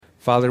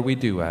Father, we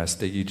do ask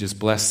that you just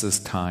bless this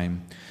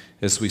time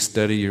as we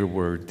study your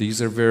word.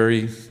 These are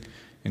very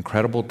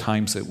incredible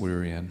times that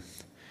we're in.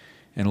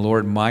 And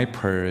Lord, my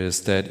prayer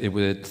is that it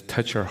would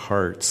touch our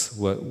hearts,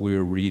 what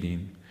we're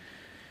reading.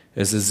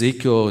 As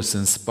Ezekiel is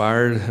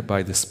inspired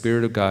by the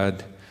Spirit of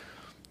God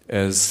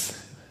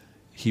as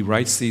he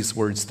writes these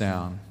words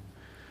down,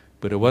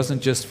 but it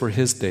wasn't just for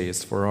his day,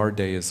 it's for our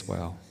day as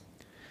well.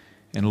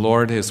 And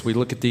Lord, as we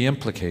look at the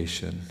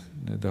implication,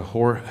 the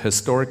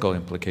historical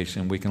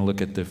implication, we can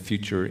look at the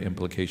future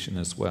implication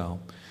as well,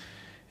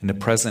 and the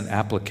present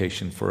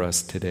application for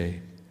us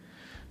today.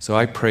 So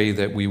I pray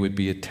that we would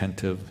be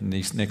attentive in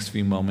these next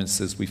few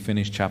moments as we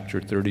finish chapter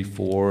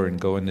 34 and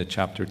go into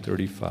chapter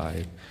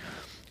 35.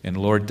 And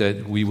Lord,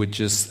 that we would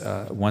just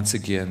once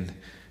again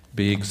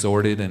be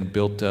exhorted and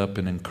built up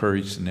and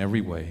encouraged in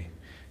every way.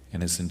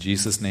 And it's in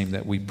Jesus' name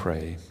that we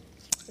pray.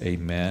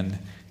 Amen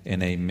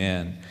and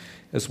amen.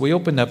 As we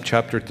open up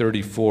chapter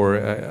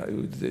 34,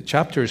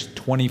 chapters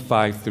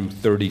 25 through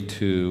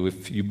 32,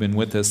 if you've been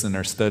with us in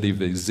our study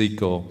of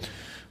Ezekiel,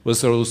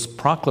 was those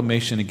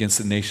proclamation against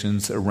the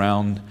nations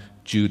around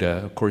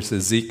Judah. Of course,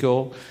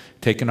 Ezekiel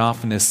taken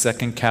off in his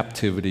second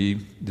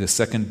captivity, the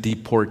second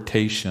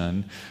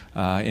deportation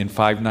in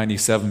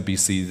 597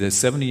 BC. The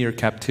 70-year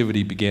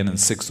captivity began in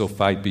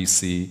 605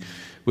 BC.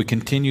 We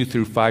continue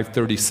through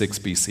 536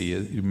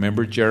 BC.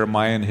 Remember,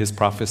 Jeremiah in his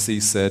prophecy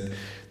said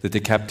that the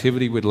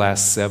captivity would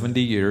last 70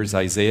 years.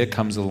 Isaiah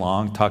comes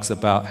along, talks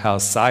about how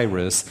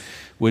Cyrus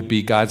would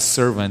be God's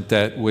servant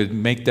that would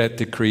make that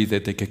decree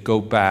that they could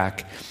go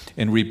back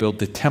and rebuild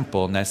the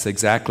temple, and that's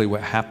exactly what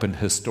happened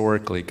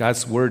historically.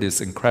 God's word is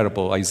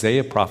incredible.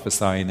 Isaiah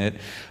prophesying it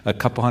a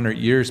couple hundred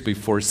years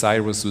before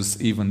Cyrus was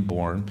even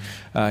born.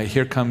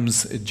 Here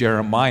comes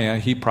Jeremiah.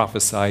 He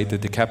prophesied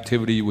that the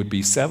captivity would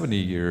be 70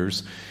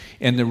 years,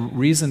 and the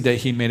reason that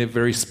he made it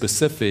very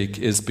specific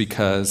is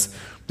because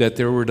that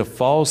there were the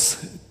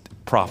false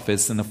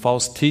prophets and the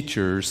false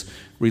teachers,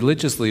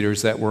 religious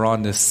leaders that were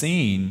on the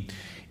scene.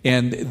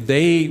 And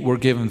they were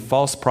given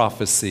false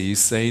prophecies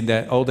saying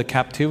that, the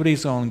captivity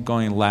is only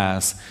going to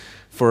last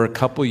for a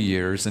couple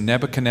years, and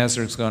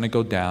Nebuchadnezzar is going to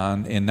go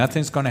down, and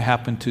nothing's going to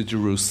happen to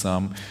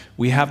Jerusalem.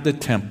 We have the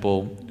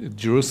temple.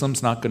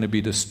 Jerusalem's not going to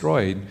be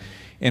destroyed.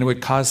 And it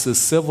would cause the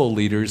civil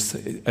leaders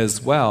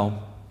as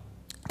well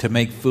to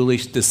make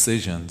foolish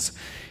decisions.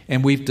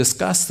 And we've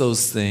discussed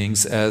those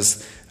things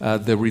as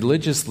the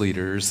religious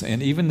leaders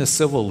and even the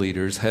civil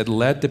leaders had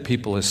led the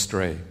people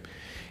astray.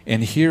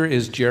 And here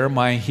is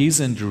Jeremiah. He's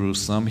in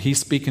Jerusalem. He's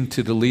speaking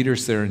to the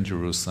leaders there in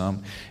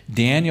Jerusalem.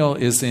 Daniel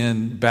is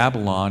in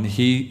Babylon.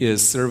 He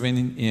is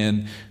serving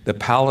in the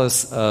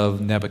palace of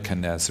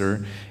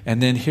Nebuchadnezzar.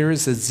 And then here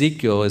is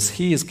Ezekiel as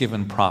he is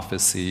given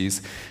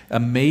prophecies,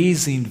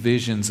 amazing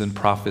visions and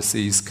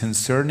prophecies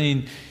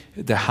concerning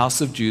the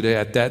house of Judah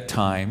at that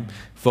time,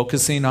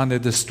 focusing on the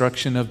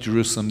destruction of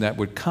Jerusalem that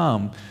would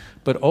come.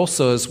 But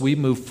also, as we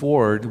move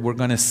forward, we're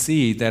going to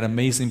see that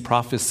amazing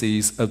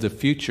prophecies of the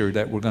future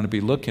that we're going to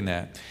be looking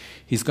at.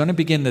 He's going to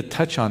begin to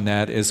touch on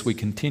that as we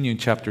continue in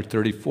chapter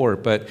 34.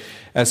 But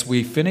as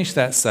we finish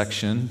that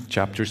section,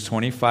 chapters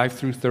 25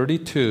 through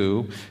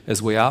 32,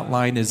 as we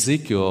outline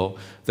Ezekiel,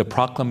 the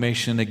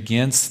proclamation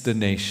against the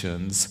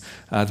nations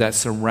that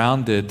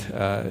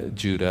surrounded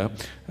Judah,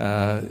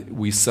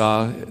 we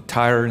saw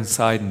Tyre and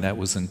Sidon that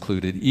was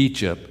included,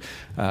 Egypt,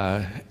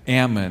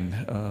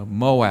 Ammon,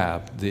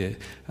 Moab, the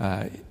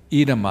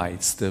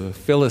Edomites, the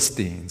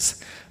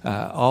Philistines,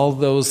 all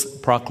those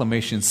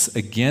proclamations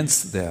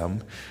against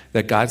them,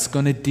 that God's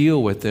going to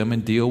deal with them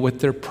and deal with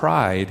their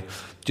pride,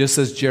 just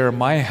as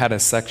Jeremiah had a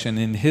section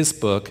in his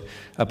book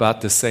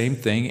about the same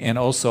thing, and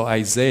also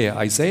Isaiah.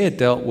 Isaiah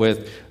dealt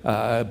with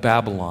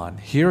Babylon.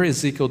 Here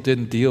Ezekiel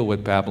didn't deal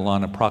with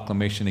Babylon, a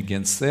proclamation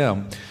against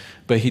them,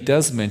 but he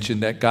does mention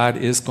that God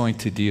is going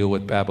to deal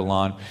with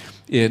Babylon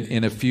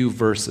in a few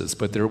verses,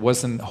 but there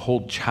wasn't a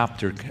whole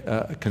chapter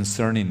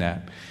concerning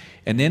that.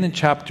 And then in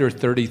chapter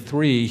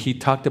 33, he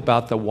talked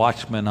about the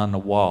watchman on the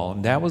wall.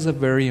 And that was a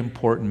very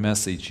important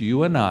message,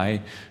 you and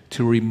I,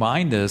 to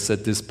remind us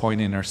at this point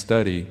in our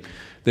study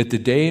that the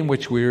day in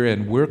which we're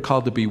in, we're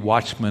called to be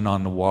watchmen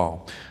on the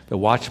wall. The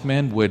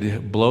watchman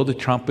would blow the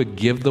trumpet,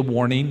 give the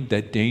warning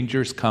that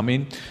danger's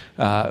coming,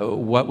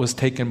 what was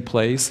taking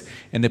place,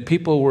 and the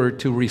people were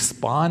to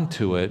respond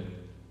to it.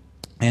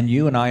 And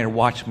you and I are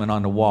watchmen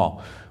on the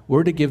wall.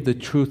 We're to give the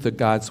truth of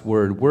God's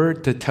word. We're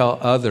to tell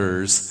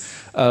others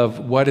of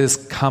what is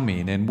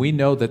coming. And we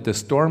know that the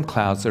storm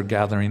clouds are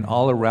gathering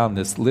all around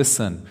us.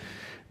 Listen,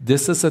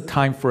 this is a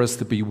time for us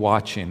to be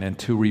watching and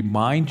to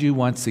remind you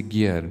once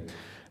again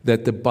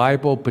that the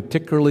Bible,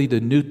 particularly the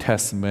New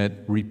Testament,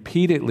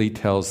 repeatedly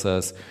tells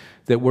us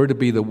that we're to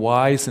be the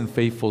wise and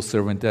faithful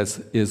servant that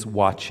is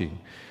watching.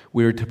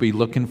 We are to be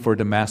looking for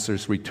the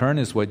master's return,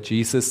 is what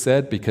Jesus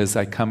said, because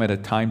I come at a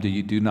time that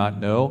you do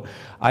not know.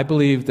 I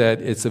believe that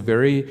it's a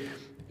very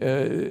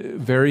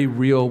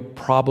real,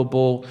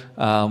 probable,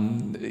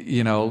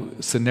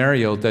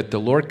 scenario that the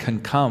Lord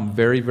can come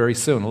very, very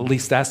soon. At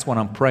least that's what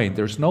I'm praying.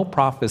 There's no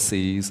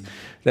prophecies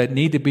that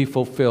need to be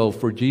fulfilled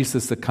for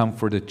Jesus to come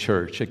for the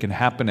church. It can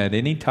happen at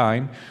any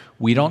time.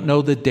 We don't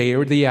know the day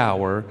or the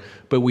hour,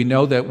 but we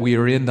know that we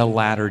are in the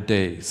latter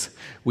days.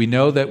 We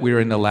know that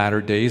we're in the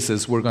latter days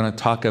as we're going to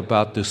talk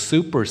about the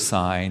super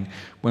sign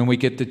when we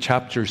get to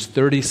chapters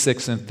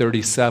 36 and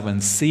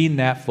 37, seeing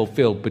that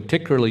fulfilled,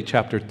 particularly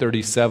chapter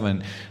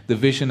 37, the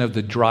vision of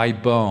the dry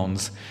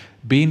bones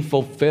being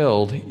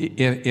fulfilled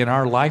in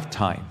our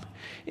lifetime.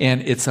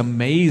 And it's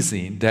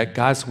amazing that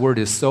God's word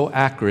is so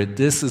accurate.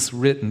 This is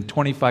written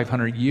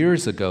 2,500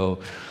 years ago,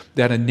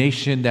 that a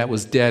nation that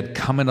was dead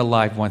coming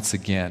alive once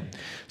again.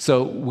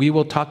 So we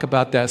will talk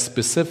about that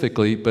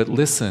specifically, but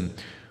listen,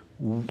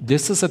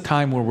 this is a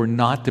time where we're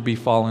not to be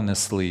falling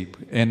asleep,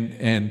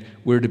 and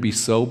we're to be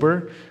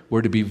sober,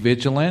 we're to be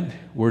vigilant,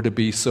 we're to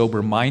be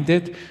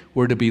sober-minded,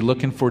 we're to be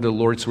looking for the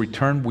Lord's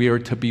return, we are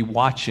to be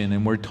watching,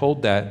 and we're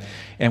told that,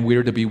 and we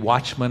are to be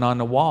watchmen on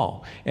the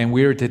wall, and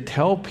we are to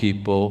tell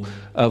people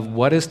of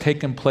what has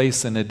taken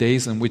place in the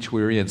days in which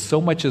we're in. So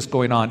much is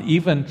going on,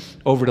 even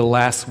over the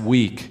last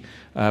week,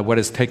 what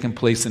has taken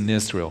place in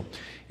Israel.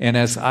 And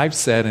as I've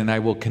said, and I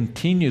will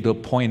continue to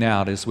point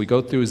out as we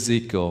go through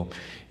Ezekiel,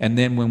 and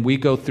then when we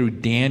go through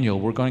Daniel,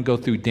 we're going to go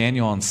through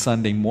Daniel on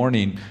Sunday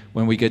morning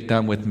when we get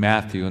done with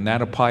Matthew. And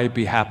that'll probably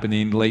be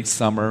happening late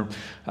summer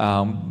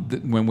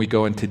when we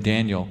go into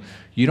Daniel.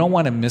 You don't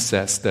want to miss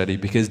that study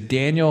because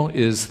Daniel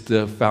is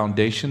the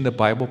foundation, the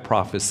Bible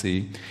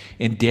prophecy,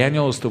 and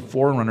Daniel is the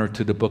forerunner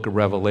to the book of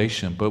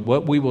Revelation. But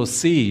what we will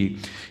see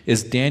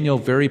is Daniel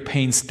very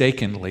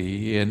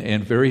painstakingly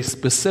and very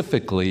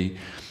specifically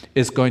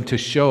is going to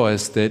show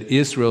us that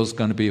Israel is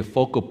going to be a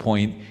focal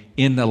point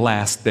in the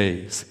last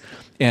days.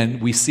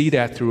 And we see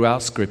that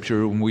throughout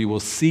Scripture, and we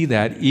will see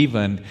that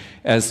even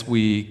as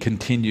we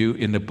continue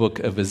in the book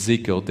of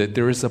Ezekiel, that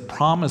there is a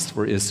promise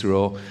for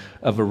Israel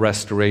of a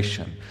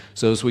restoration.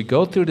 So as we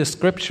go through the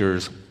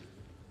Scriptures,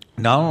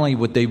 not only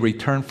would they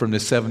return from the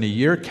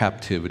 70-year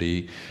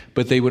captivity,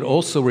 but they would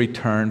also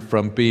return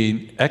from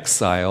being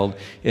exiled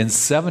in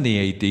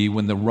 70 AD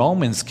when the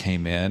Romans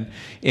came in,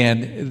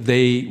 and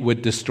they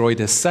would destroy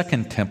the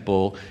second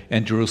temple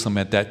in Jerusalem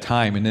at that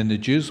time. And then the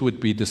Jews would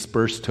be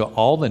dispersed to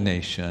all the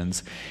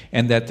nations,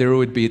 and that there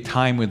would be a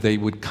time when they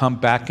would come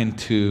back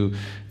into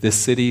the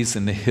cities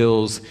and the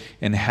hills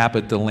and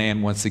inhabit the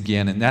land once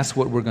again. And that's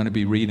what we're going to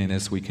be reading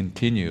as we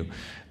continue.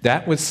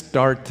 That would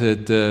start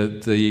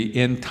the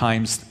end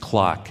times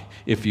clock,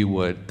 if you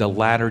would, the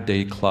latter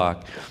day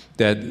clock,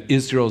 that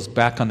Israel's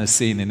back on the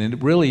scene. And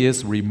it really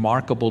is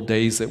remarkable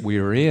days that we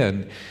are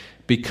in,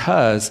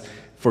 because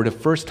for the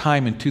first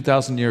time in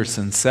 2,000 years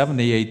since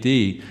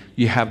 70 AD,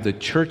 you have the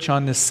church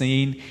on the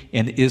scene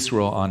and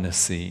Israel on the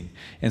scene.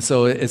 And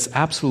so it's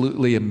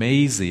absolutely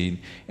amazing.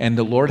 And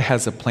the Lord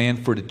has a plan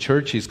for the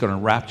church. He's going to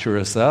rapture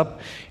us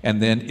up.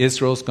 And then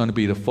Israel's going to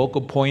be the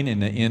focal point in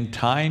the end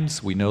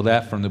times. We know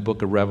that from the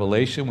book of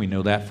Revelation. We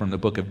know that from the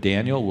book of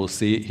Daniel. We'll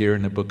see it here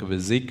in the book of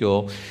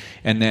Ezekiel.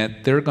 And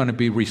that they're going to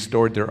be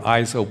restored, their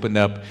eyes opened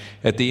up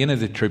at the end of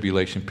the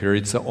tribulation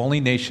period. It's the only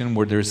nation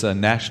where there's a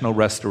national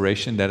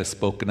restoration that is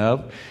spoken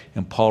of.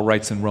 And Paul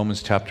writes in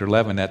Romans chapter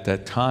 11 at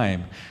that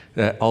time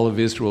that all of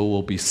Israel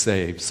will be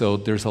saved. So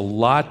there's a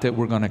lot that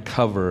we're going to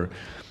cover,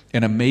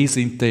 and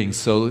amazing things.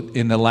 So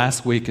in the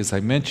last week, as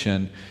I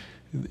mentioned,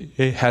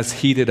 it has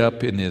heated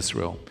up in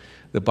Israel.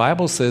 The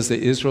Bible says that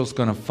Israel's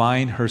going to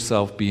find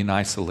herself being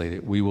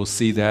isolated. We will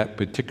see that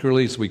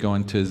particularly as we go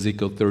into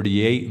Ezekiel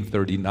 38 and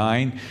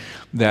 39,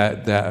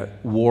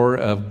 that war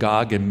of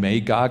Gog and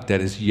Magog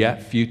that is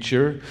yet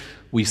future.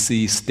 We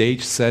see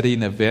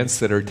stage-setting events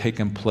that are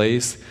taking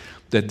place,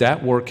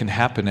 that war can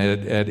happen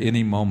at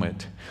any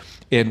moment.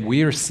 And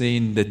we are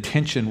seeing the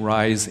tension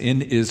rise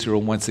in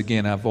Israel once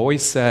again. I've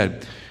always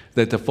said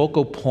that the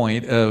focal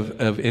point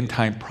of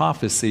end-time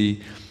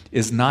prophecy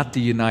is not the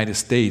United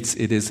States,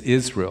 it is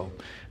Israel.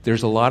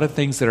 There's a lot of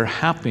things that are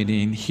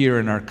happening here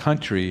in our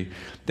country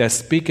that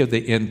speak of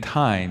the end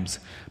times,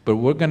 but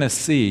we're going to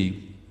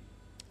see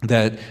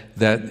that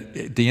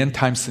the end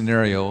time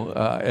scenario,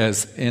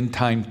 as end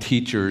time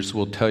teachers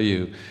will tell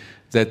you,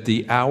 that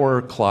the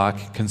hour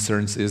clock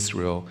concerns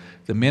Israel,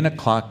 the minute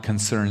clock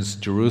concerns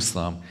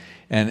Jerusalem,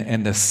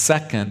 and the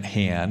second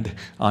hand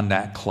on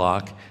that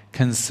clock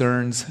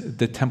concerns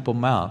the Temple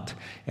Mount.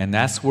 And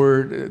that's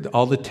where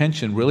all the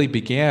tension really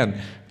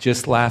began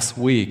just last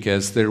week,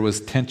 as there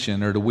was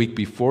tension, or the week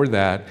before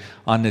that,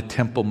 on the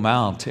Temple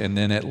Mount. And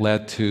then it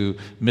led to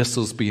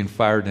missiles being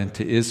fired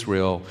into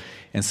Israel.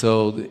 And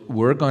so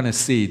we're going to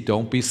see,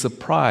 don't be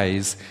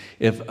surprised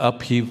if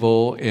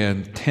upheaval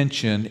and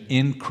tension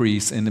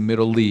increase in the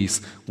Middle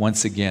East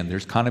once again.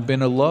 There's kind of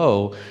been a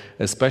low,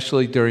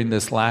 especially during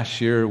this last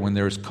year when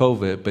there was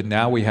COVID, but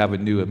now we have a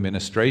new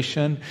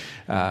administration,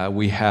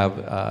 we have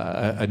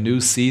a new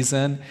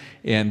season,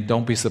 and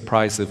don't be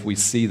surprised if we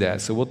see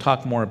that. So we'll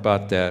talk more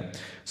about that.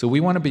 So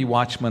we want to be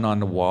watchmen on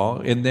the wall,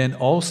 and then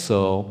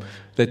also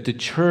that the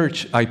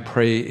church, I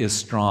pray, is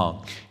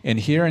strong. And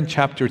here in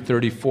chapter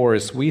 34,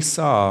 as we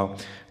saw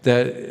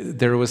that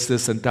there was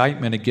this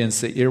indictment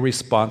against the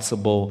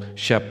irresponsible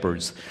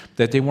shepherds,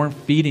 that they weren't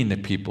feeding the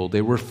people,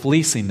 they were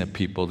fleecing the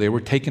people, they were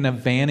taking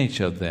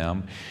advantage of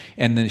them,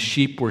 and the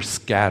sheep were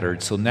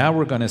scattered. So now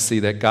we're going to see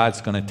that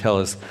God's going to tell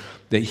us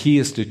that he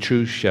is the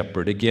true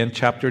shepherd. Again,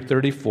 chapter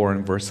 34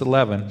 and verse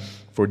 11,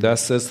 for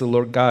thus says the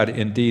Lord God,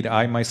 indeed,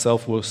 I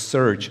myself will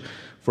search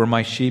for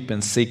my sheep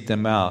and seek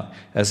them out.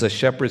 As a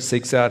shepherd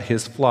seeks out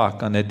his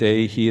flock on the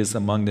day he is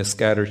among the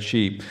scattered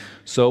sheep,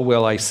 so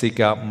will I seek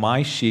out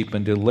my sheep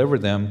and deliver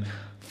them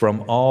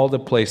from all the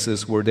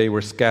places where they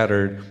were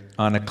scattered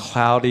on a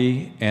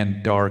cloudy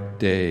and dark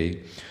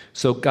day.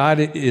 So God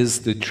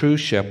is the true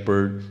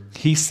shepherd.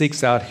 He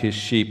seeks out his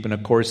sheep. And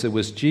of course, it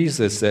was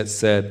Jesus that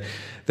said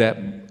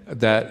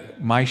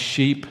that my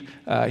sheep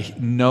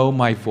know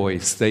my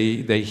voice.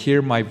 They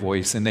hear my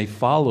voice and they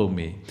follow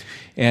me.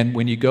 And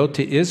when you go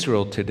to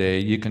Israel today,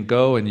 you can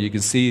go and you can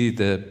see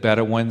the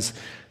Bedouins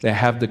that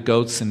have the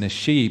goats and the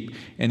sheep,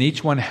 and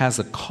each one has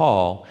a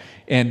call.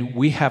 And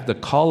we have the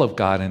call of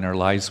God in our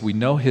lives. We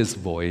know his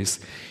voice.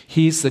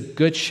 He's the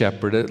good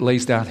shepherd that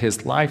lays down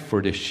his life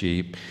for the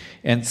sheep.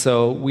 And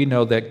so we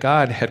know that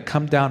God had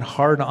come down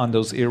hard on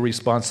those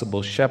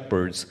irresponsible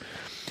shepherds.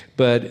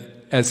 But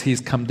as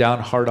he's come down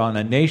hard on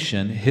a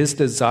nation, his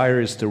desire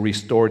is to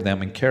restore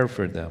them and care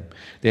for them.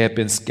 They have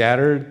been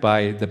scattered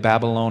by the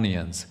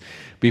Babylonians.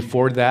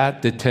 Before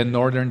that, the 10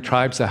 northern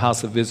tribes, the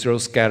house of Israel,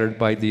 scattered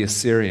by the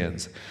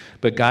Assyrians.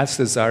 But God's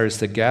desire is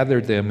to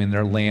gather them in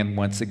their land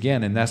once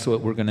again. And that's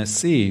what we're going to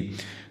see,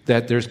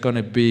 that there's going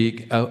to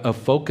be a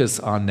focus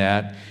on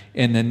that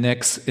in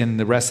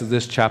the rest of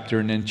this chapter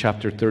and in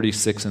chapter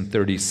 36 and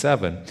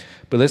 37.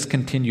 But let's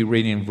continue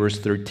reading verse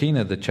 13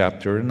 of the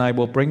chapter. And I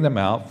will bring them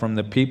out from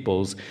the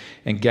peoples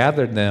and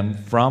gather them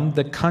from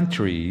the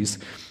countries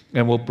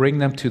and will bring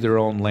them to their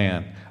own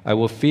land. I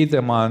will feed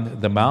them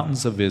on the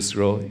mountains of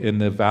Israel, in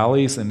the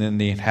valleys and in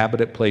the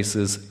inhabited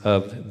places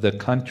of the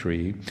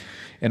country.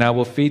 And I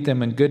will feed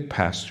them in good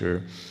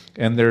pasture,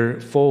 and their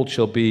fold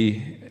shall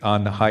be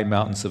on the high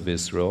mountains of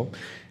Israel,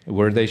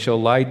 where they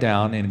shall lie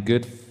down in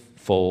good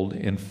fold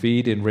and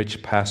feed in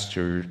rich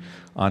pasture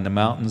on the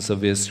mountains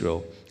of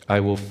Israel. I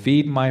will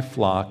feed my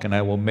flock, and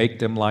I will make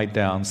them lie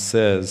down,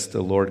 says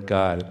the Lord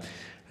God.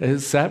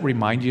 Does that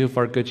remind you of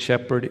our good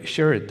shepherd?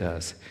 Sure it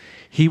does.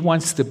 He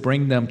wants to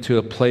bring them to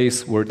a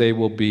place where they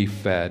will be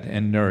fed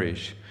and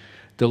nourished.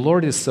 The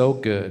Lord is so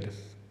good.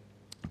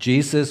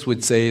 Jesus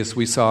would say, as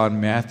we saw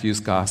in Matthew's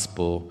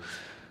gospel,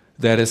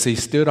 that as he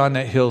stood on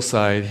that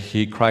hillside,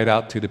 he cried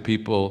out to the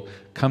people,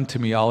 "Come to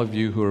me, all of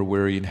you who are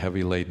weary and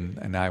heavy laden,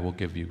 and I will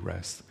give you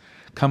rest.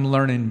 Come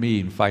learn in me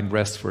and find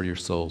rest for your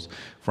souls,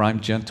 for I'm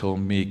gentle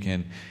and meek."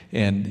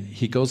 And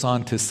he goes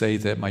on to say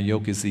that my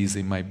yoke is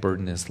easy, my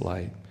burden is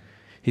light.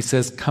 He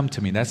says, come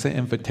to me. That's an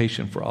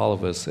invitation for all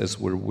of us as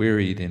we're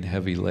wearied and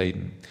heavy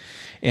laden.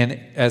 And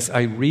as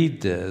I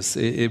read this,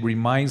 it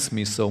reminds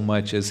me so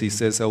much as he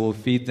says, I will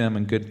feed them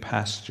in good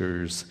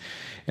pastures,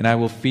 and I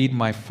will feed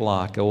my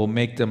flock. I will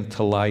make them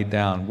to lie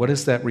down. What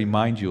does that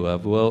remind you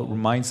of? Well, it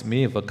reminds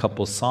me of a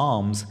couple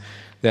Psalms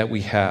that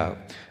we have.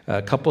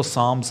 A couple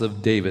Psalms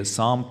of David.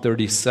 Psalm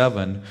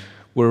 37,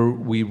 where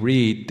we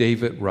read,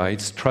 David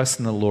writes, trust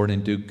in the Lord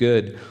and do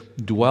good.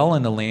 Dwell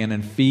in the land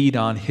and feed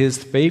on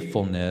his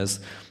faithfulness.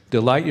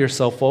 Delight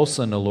yourself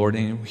also in the Lord,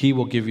 and he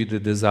will give you the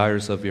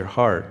desires of your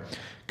heart.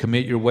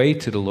 Commit your way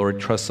to the Lord,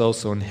 trust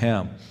also in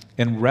him.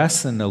 And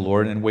rest in the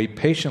Lord and wait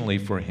patiently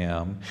for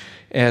him,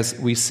 as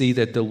we see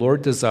that the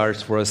Lord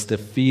desires for us to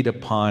feed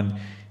upon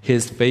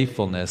his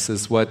faithfulness,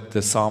 is what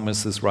the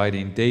psalmist is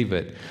writing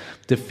David.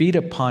 To feed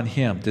upon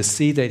him, to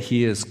see that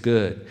he is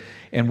good.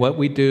 And what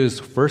we do is,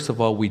 first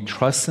of all, we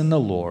trust in the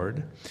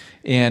Lord,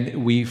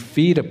 and we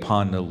feed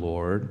upon the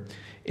Lord.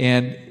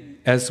 And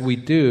as we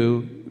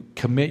do,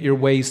 commit your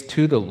ways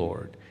to the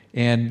Lord.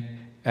 And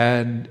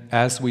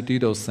as we do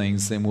those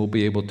things, then we'll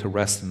be able to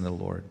rest in the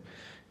Lord.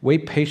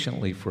 Wait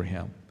patiently for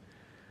him.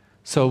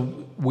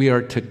 So we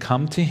are to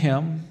come to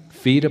him,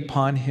 feed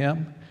upon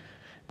him.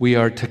 We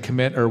are to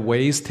commit our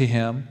ways to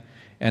him.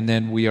 And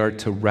then we are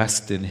to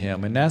rest in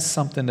him. And that's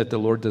something that the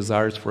Lord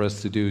desires for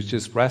us to do, is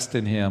just rest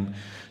in him.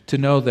 To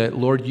know that,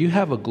 Lord, you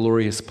have a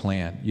glorious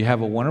plan. You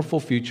have a wonderful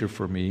future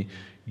for me.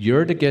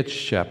 You're the good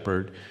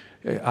shepherd.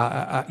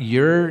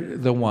 You're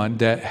the one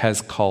that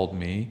has called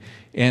me.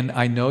 And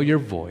I know your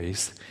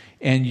voice.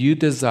 And you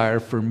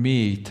desire for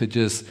me to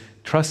just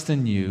trust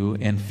in you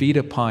and feed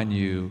upon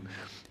you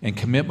and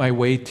commit my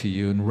way to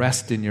you and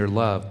rest in your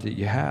love that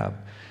you have.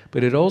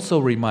 But it also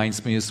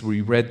reminds me, as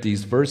we read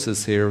these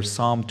verses here of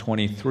Psalm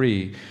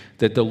 23,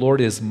 that the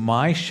Lord is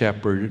my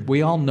shepherd.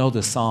 We all know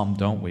the psalm,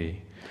 don't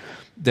we?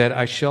 That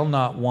I shall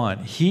not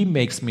want. He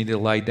makes me to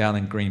lie down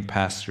in green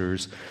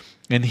pastures,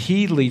 and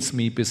he leads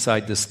me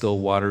beside the still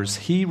waters.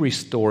 He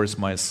restores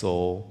my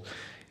soul,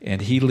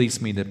 and he leads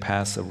me to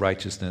paths of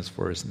righteousness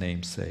for his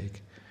name's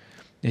sake.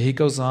 And he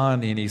goes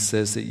on and he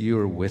says that you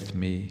are with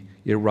me.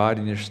 Your rod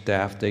and your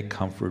staff, they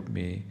comfort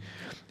me.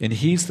 And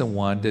he's the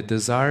one that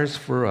desires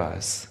for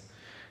us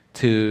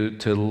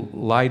to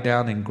lie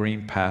down in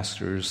green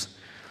pastures,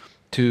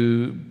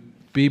 to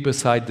be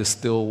beside the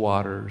still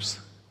waters,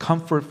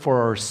 Comfort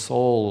for our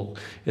soul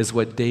is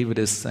what David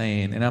is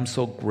saying. And I'm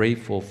so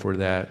grateful for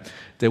that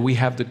we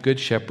have the Good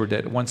Shepherd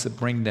that wants to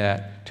bring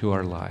that to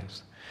our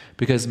lives.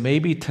 Because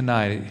maybe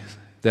tonight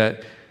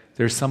that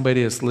there's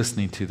somebody that's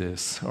listening to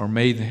this, or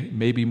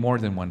maybe more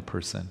than one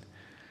person,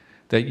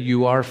 that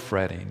you are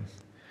fretting,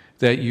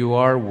 that you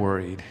are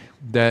worried,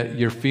 that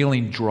you're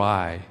feeling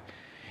dry.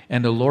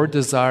 And the Lord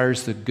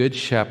desires the Good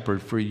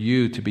Shepherd for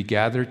you to be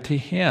gathered to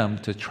Him,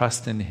 to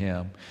trust in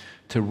Him,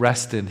 to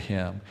rest in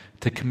Him,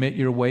 to commit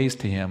your ways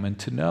to Him, and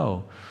to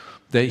know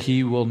that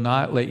He will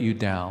not let you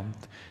down,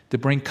 to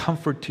bring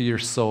comfort to your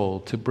soul,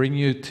 to bring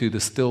you to the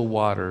still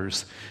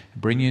waters,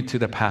 bring you to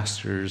the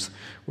pastures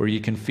where you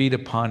can feed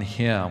upon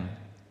Him.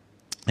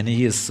 And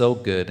He is so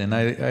good. And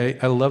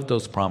I love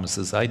those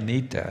promises. I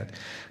need that.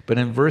 But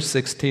in verse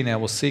 16, I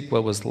will seek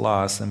what was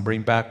lost and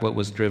bring back what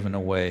was driven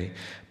away.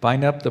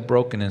 Bind up the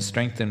broken and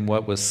strengthen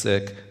what was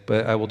sick,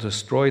 but I will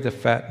destroy the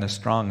fat and the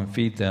strong and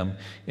feed them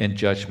in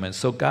judgment.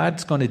 So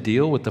God's going to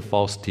deal with the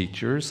false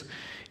teachers.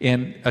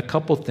 And a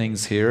couple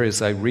things here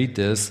as I read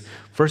this.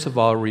 First of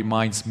all, it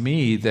reminds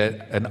me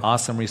that an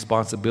awesome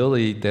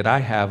responsibility that I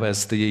have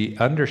as the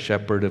under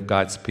shepherd of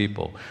God's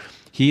people.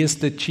 He is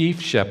the chief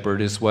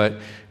shepherd, is what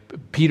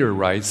Peter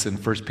writes in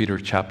 1 Peter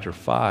chapter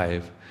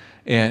 5.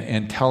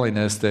 And telling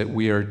us that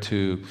we are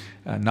to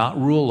not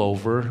rule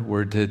over,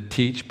 we're to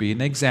teach, be an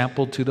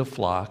example to the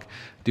flock,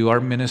 do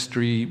our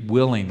ministry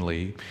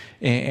willingly,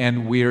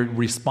 and we're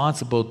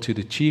responsible to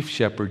the chief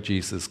shepherd,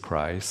 Jesus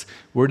Christ.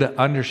 We're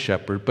the under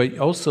shepherd, but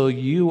also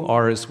you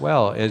are as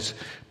well. As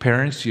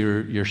parents,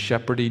 you're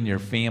shepherding your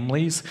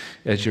families,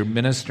 as you're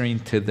ministering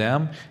to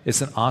them.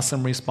 It's an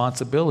awesome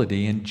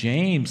responsibility. And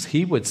James,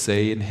 he would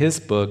say in his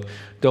book,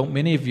 don't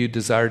many of you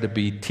desire to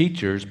be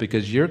teachers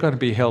because you're going to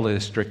be held at a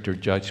stricter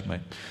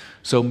judgment.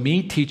 So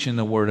me teaching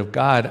the Word of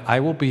God, I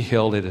will be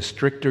held at a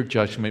stricter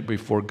judgment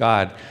before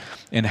God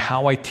in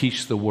how I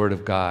teach the Word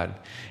of God.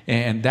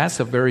 And that's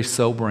a very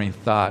sobering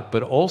thought.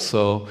 But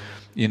also,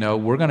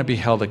 we're going to be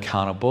held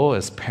accountable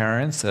as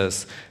parents,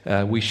 as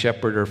we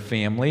shepherd our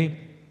family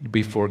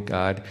before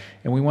God,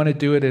 and we want to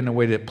do it in a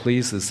way that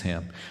pleases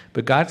Him.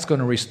 But God's going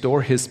to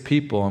restore His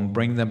people and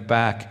bring them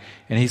back,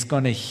 and He's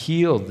going to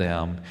heal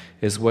them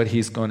is what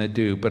He's going to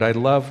do. But I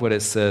love what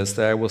it says,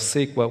 that I will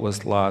seek what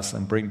was lost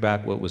and bring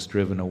back what was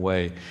driven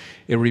away.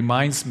 It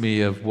reminds me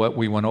of what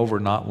we went over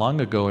not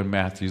long ago in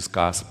Matthew's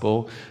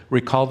Gospel.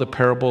 Recall the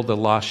parable of the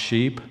lost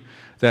sheep,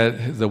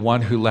 that the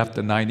one who left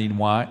the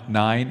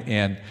 99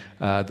 and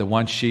the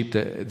one sheep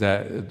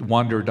that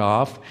wandered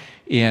off.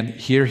 And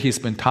here he's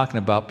been talking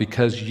about,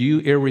 because you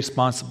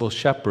irresponsible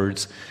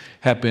shepherds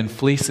have been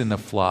fleecing the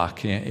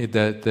flock,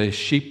 the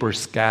sheep are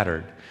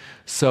scattered.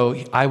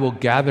 So I will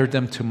gather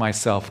them to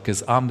myself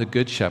because I'm the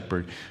good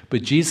shepherd.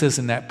 But Jesus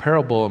in that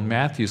parable in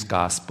Matthew's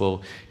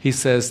Gospel, he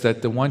says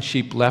that the one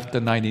sheep left the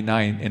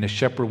 99 and a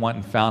shepherd went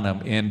and found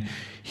him. And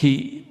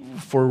he,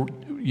 for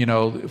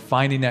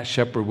finding that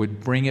shepherd,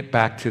 would bring it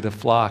back to the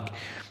flock.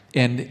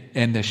 And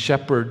the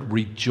shepherd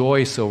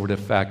rejoiced over the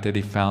fact that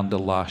he found the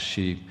lost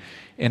sheep.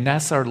 And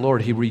that's our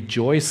Lord. He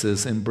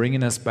rejoices in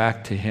bringing us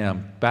back to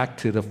Him, back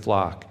to the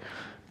flock,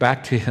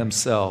 back to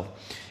Himself.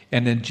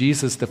 And then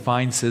Jesus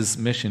defines His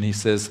mission. He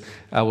says,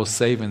 I will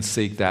save and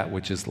seek that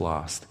which is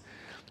lost.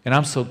 And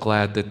I'm so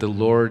glad that the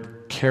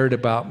Lord cared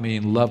about me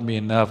and loved me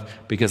enough,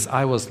 because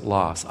I was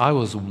lost. I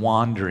was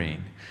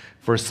wandering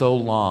for so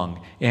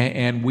long.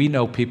 And we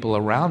know people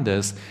around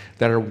us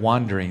that are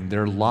wandering.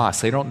 They're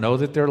lost. They don't know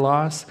that they're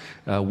lost,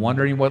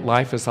 wondering what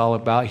life is all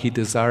about. He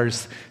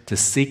desires to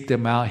seek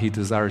them out. He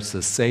desires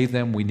to save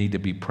them. We need to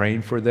be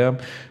praying for them.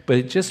 But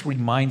it just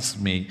reminds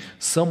me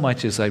so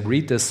much as I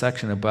read this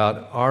section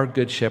about our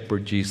good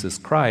shepherd, Jesus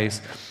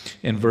Christ.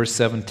 In verse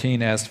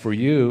 17, as for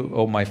you,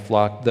 O my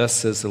flock, thus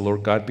says the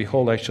Lord God,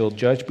 behold, I shall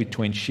judge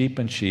between sheep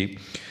and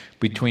sheep,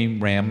 between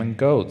ram and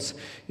goats.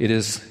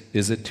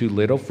 Is it too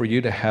little for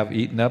you to have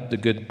eaten up the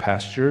good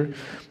pasture,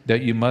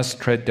 that you must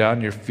tread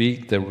down your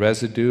feet the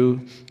residue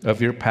of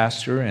your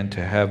pasture, and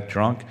to have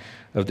drunk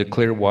of the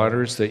clear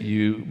waters, that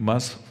you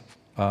must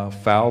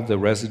foul the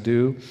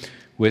residue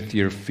with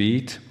your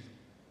feet?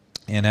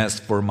 And as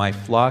for my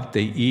flock,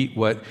 they eat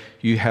what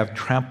you have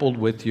trampled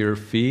with your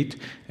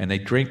feet, and they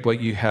drink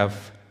what you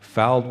have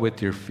fouled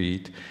with your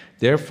feet.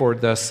 Therefore,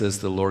 thus says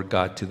the Lord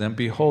God to them,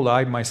 behold,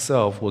 I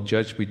myself will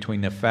judge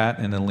between the fat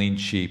and the lean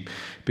sheep,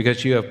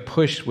 because you have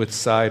pushed with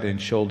side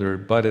and shoulder,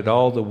 butted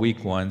all the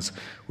weak ones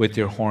with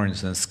your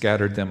horns, and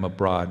scattered them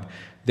abroad.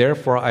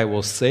 Therefore, I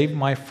will save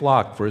my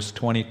flock, verse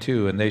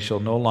 22, and they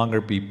shall no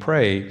longer be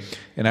prey,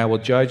 and I will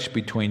judge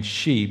between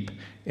sheep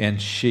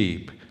and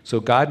sheep. So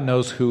God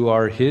knows who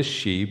are His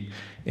sheep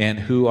and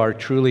who are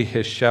truly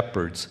His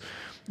shepherds.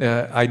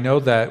 I know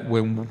that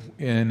when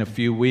in a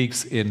few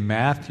weeks in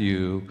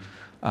Matthew,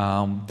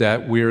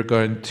 that we're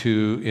going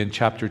to, in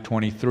chapter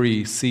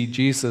 23, see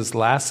Jesus'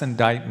 last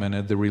indictment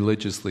of the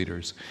religious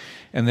leaders.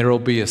 And there will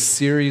be a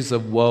series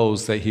of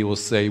woes that He will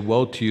say,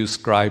 woe to you,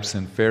 scribes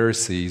and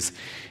Pharisees.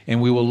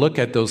 And we will look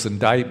at those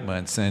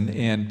indictments.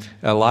 And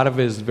a lot of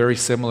it is very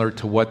similar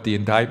to what the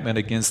indictment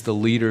against the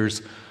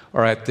leaders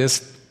are at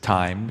this time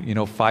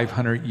time,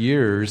 500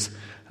 years,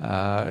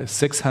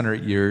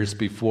 600 years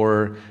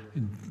before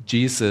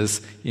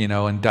Jesus,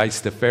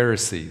 indicts the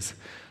Pharisees.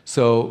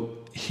 So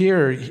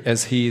here,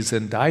 as he's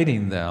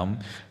indicting them,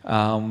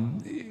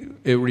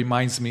 it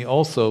reminds me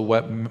also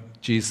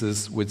what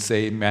Jesus would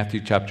say in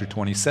Matthew chapter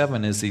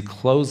 27 as he's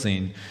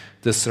closing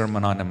the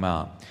Sermon on the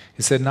Mount.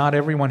 He said, "Not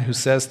everyone who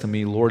says to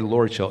me, 'Lord,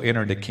 Lord,' shall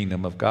enter the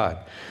kingdom of God.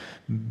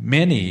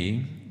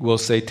 Many will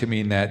say to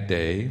me in that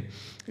day,"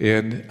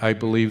 and I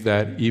believe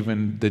that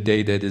even the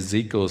day that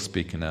Ezekiel is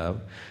speaking of,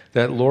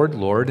 that "Lord,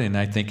 Lord," and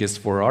I think it's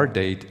for our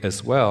day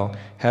as well,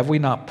 "have we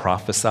not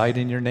prophesied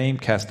in your name,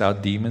 cast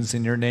out demons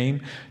in your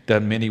name,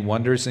 done many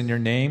wonders in your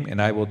name?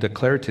 And I will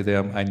declare to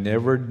them, I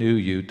never knew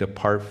you,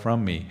 depart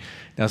from me."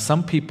 Now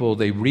some people,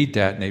 they read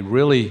that and they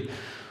really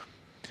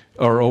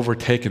are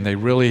overtaken. They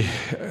really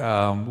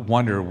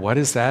wonder, what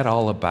is that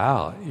all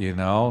about?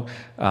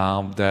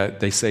 That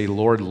they say,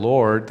 "Lord,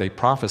 Lord," they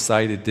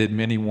prophesied, it did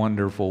many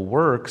wonderful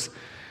works,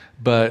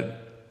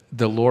 but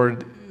the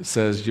Lord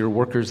says, "You're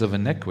workers of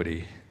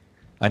iniquity.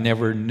 I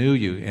never knew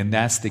you." And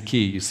that's the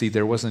key. You see,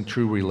 there wasn't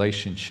true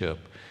relationship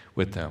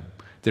with them.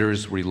 There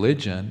is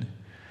religion.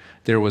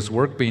 There was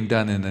work being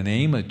done in the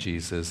name of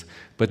Jesus,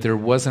 but there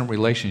wasn't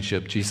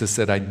relationship. Jesus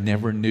said, "I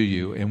never knew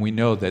you." And we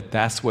know that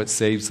that's what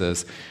saves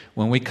us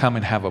when we come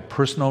and have a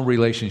personal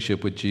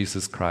relationship with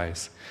Jesus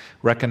Christ.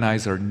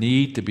 Recognize our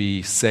need to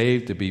be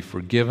saved, to be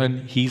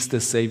forgiven. He's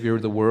the Savior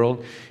of the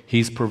world.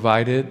 He's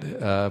provided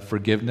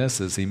forgiveness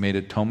as He made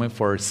atonement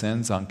for our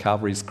sins on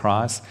Calvary's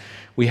cross.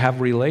 We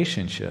have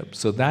relationship.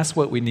 So that's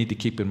what we need to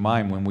keep in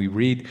mind when we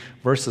read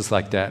verses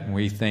like that and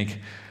we think,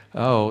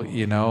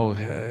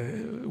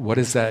 what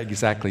does that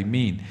exactly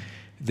mean?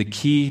 The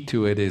key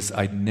to it is,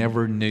 "I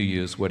never knew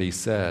you," is what he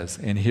says.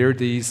 And here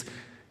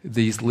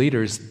these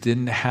leaders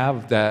didn't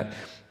have that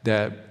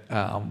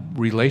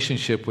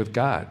relationship with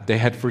God. They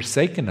had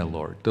forsaken the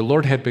Lord. The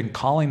Lord had been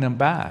calling them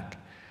back.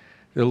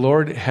 The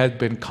Lord had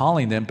been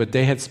calling them, but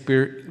they had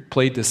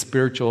played the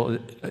spiritual,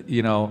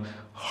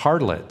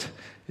 harlot.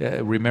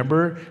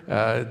 Remember,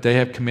 they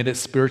have committed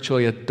spiritual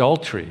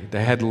adultery.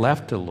 They had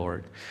left the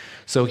Lord.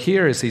 So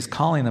here, as he's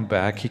calling them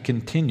back, he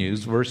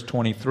continues, verse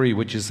 23,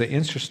 which is an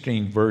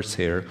interesting verse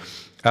here.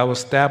 "I will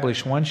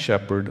establish one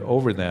shepherd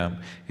over them,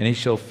 and he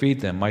shall feed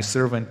them. My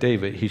servant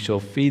David, he shall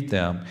feed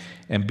them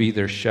and be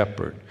their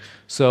shepherd."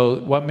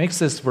 So what makes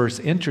this verse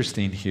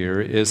interesting here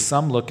is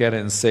some look at it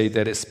and say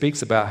that it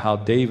speaks about how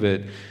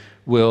David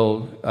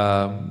will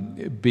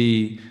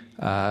be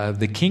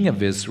the king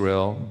of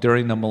Israel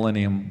during the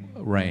millennium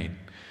reign.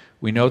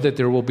 We know that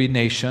there will be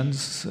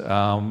nations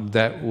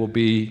that will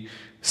be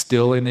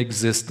still in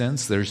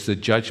existence. There's the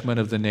judgment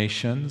of the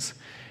nations.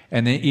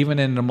 And then even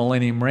in the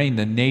millennium reign,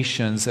 the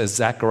nations, as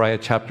Zechariah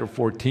chapter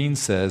 14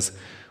 says,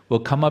 will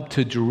come up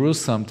to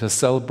Jerusalem to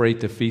celebrate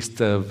the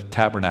Feast of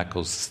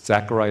Tabernacles,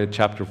 Zechariah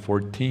chapter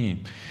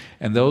 14.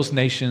 And those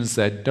nations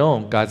that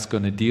don't, God's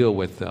going to deal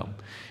with them.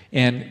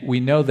 And we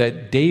know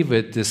that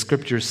David, the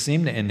scriptures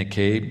seem to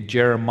indicate,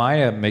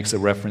 Jeremiah makes a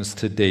reference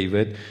to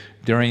David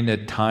during the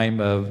time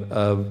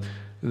of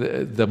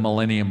the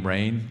millennium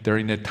reign,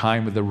 during the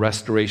time of the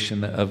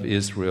restoration of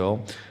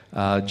Israel.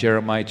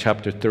 Jeremiah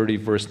chapter 30,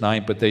 verse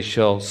 9, "But they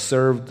shall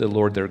serve the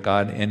Lord their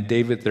God, and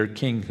David their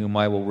king, whom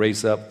I will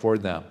raise up for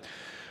them."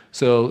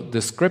 So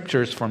the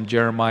scriptures from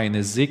Jeremiah and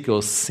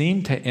Ezekiel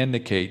seem to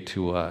indicate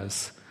to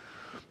us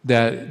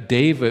that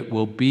David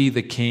will be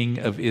the king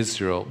of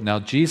Israel. Now,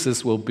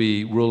 Jesus will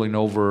be ruling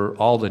over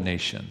all the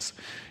nations.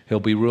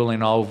 He'll be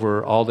ruling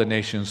over all the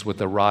nations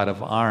with a rod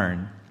of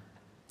iron.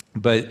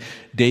 But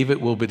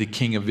David will be the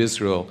king of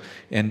Israel.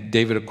 And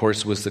David, of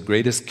course, was the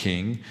greatest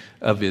king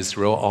of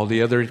Israel. All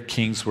the other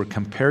kings were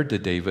compared to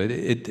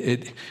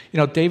David.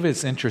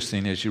 David's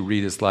interesting as you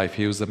read his life.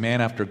 He was a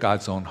man after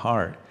God's own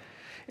heart.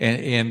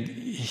 And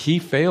he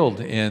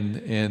failed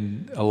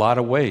in a lot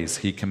of ways.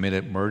 He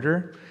committed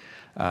murder.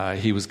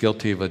 He was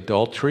guilty of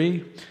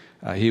adultery.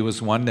 He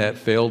was one that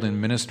failed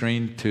in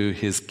ministering to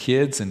his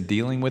kids and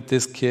dealing with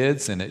his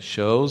kids, and it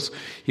shows.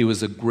 He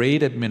was a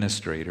great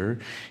administrator.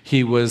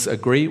 He was a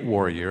great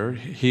warrior.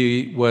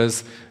 He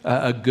was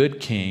a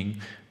good king.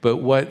 But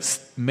what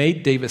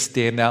made David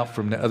stand out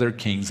from the other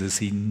kings is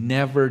he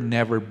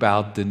never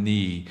bowed the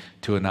knee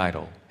to an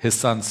idol. His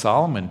son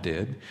Solomon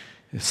did.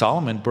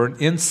 Solomon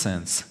burned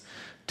incense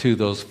to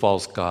those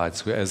false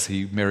gods as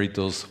he married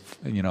those,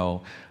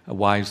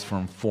 wives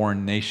from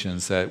foreign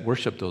nations that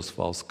worshiped those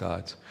false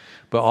gods.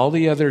 But all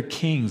the other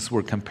kings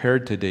were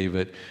compared to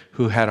David,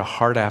 who had a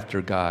heart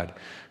after God,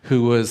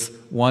 who was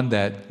one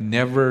that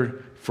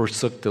never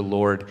forsook the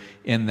Lord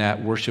in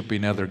that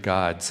worshiping other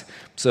gods.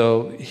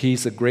 So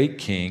he's a great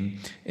king,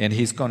 and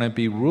he's going to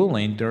be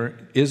ruling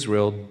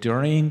Israel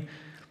during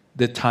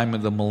the time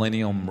of the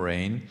millennium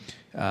reign.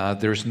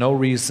 There's no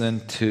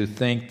reason to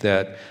think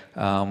that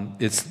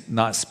it's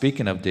not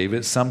speaking of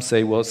David. Some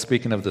say, well, it's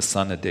speaking of the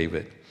son of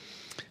David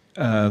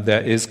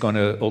that is going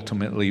to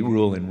ultimately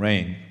rule and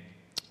reign.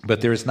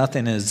 But there is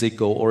nothing in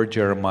Ezekiel or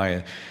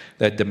Jeremiah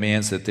that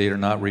demands that they are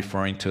not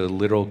referring to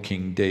little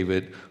King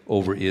David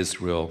over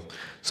Israel.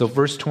 So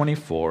verse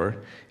 24,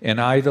 and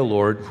I, the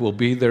Lord, will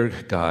be their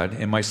God,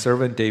 and my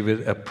servant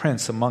David a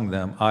prince among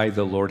them. I,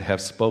 the Lord,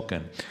 have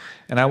spoken.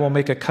 And I will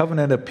make a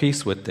covenant of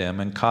peace with them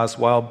and cause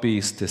wild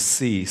beasts to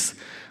cease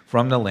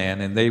from the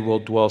land, and they will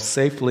dwell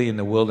safely in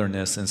the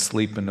wilderness and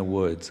sleep in the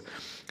woods.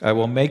 I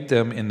will make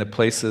them in the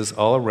places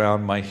all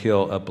around my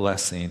hill a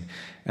blessing,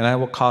 and I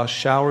will cause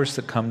showers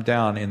to come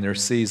down in their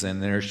season,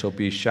 and there shall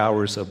be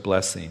showers of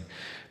blessing.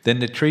 Then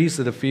the trees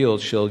of the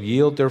field shall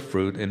yield their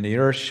fruit, and the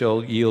earth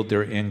shall yield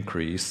her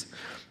increase,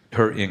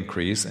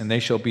 and they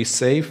shall be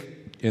safe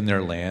in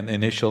their land,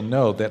 and they shall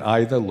know that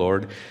I, the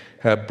Lord,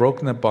 have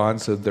broken the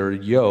bonds of their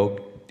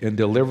yoke and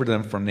delivered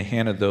them from the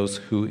hand of those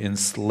who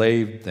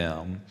enslaved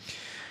them.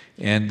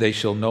 And they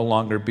shall no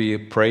longer be a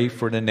prey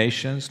for the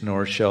nations,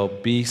 nor shall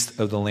beasts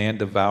of the land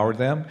devour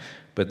them,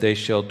 but they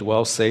shall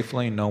dwell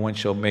safely, and no one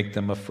shall make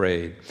them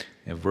afraid.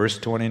 In verse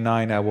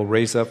 29, I will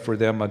raise up for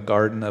them a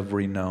garden of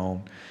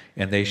renown,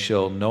 and they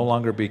shall no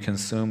longer be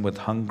consumed with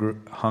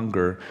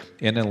hunger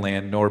in the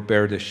land, nor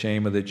bear the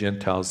shame of the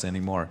Gentiles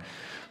anymore.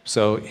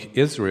 So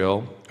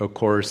Israel, of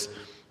course,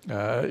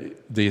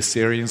 the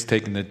Assyrians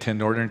taking the 10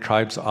 northern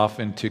tribes off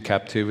into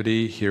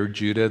captivity. Here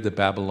Judah, the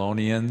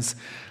Babylonians,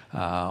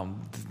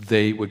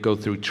 they would go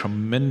through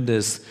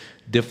tremendous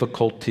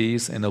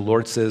difficulties, and the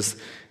Lord says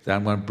that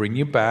I'm going to bring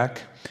you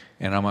back,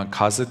 and I'm going to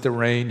cause it to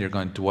rain. You're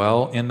going to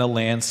dwell in the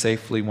land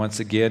safely once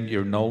again.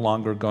 You're no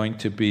longer going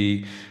to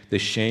be the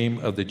shame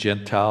of the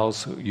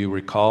Gentiles. You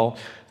recall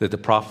that the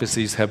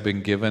prophecies have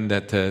been given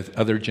that the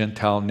other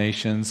Gentile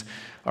nations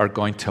are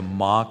going to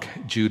mock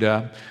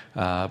Judah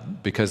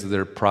because of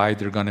their pride.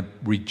 They're going to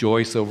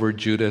rejoice over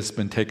Judah has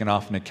been taken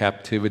off into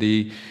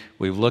captivity.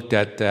 We've looked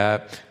at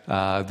that.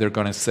 They're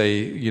going to say,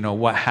 you know,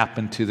 what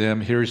happened to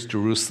them? Here's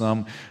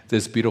Jerusalem,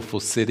 this beautiful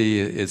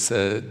city. It's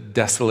a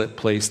desolate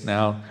place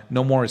now.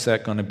 No more is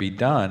that going to be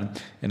done.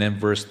 And in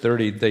verse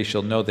 30, they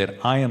shall know that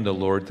I am the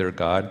Lord their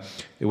God.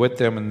 With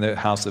them in the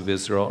house of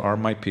Israel are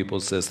my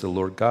people, says the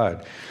Lord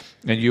God.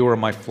 And you are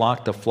my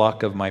flock, the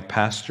flock of my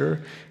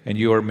pasture, and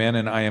you are men,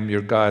 and I am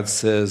your God,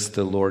 says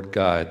the Lord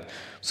God.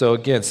 So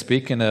again,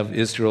 speaking of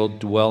Israel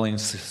dwelling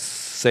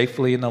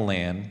safely in the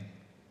land,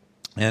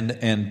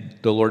 and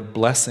the Lord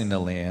blessing the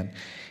land,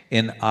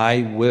 and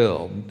I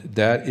will,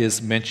 that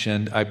is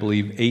mentioned, I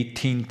believe,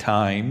 18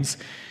 times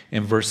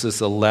in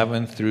verses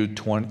 11 through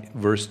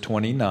verse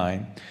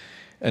 29.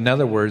 In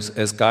other words,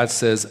 as God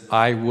says,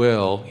 I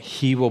will,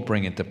 He will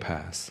bring it to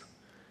pass.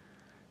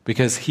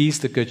 Because He's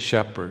the good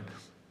shepherd.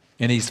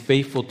 And He's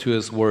faithful to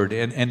His word.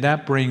 And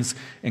that brings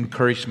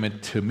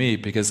encouragement to me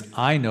because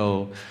I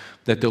know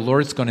that the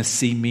Lord's going to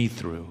see me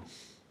through.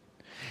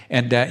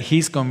 And that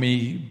He's going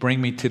to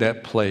bring me to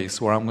that place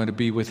where I'm going to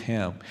be with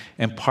Him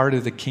and part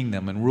of the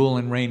kingdom and rule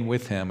and reign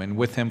with Him and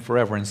with Him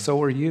forever. And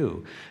so are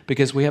you,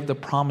 because we have the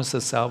promise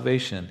of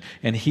salvation.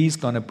 And He's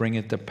going to bring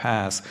it to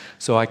pass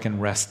so I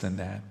can rest in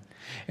that.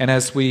 And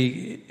as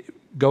we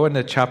go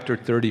into chapter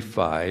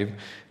 35,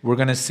 we're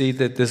going to see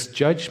that this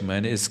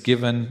judgment is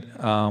given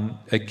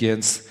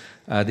against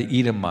the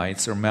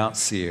Edomites or Mount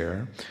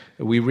Seir.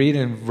 We read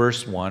in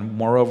verse 1,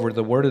 moreover,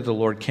 the word of the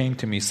Lord came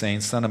to me,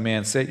 saying, Son of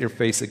man, set your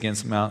face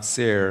against Mount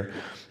Seir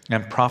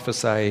and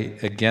prophesy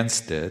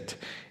against it,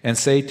 and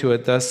say to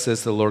it, thus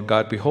says the Lord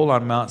God, behold,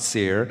 on Mount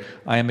Seir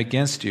I am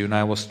against you, and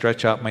I will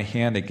stretch out my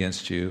hand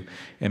against you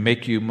and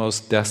make you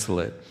most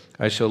desolate.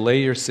 I shall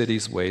lay your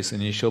cities waste,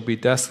 and you shall be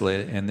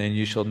desolate, and then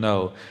you shall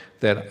know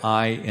that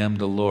I am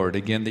the Lord.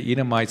 Again, the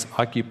Edomites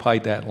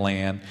occupied that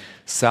land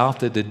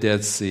south of the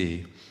Dead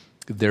Sea.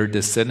 They're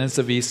descendants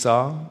of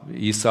Esau,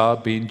 Esau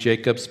being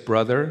Jacob's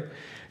brother.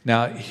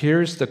 Now,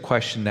 here's the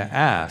question to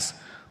ask.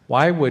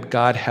 Why would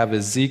God have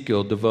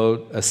Ezekiel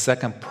devote a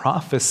second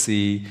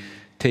prophecy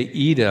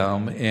to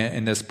Edom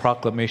in this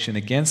proclamation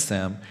against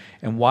them?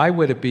 And why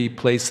would it be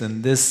placed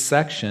in this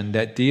section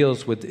that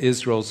deals with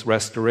Israel's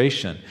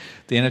restoration?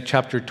 At the end of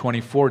chapter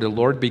 24, the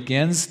Lord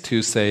begins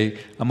to say,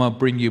 I'm going to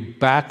bring you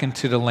back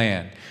into the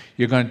land.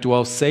 You're going to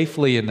dwell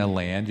safely in the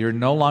land. You're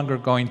no longer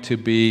going to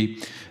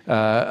be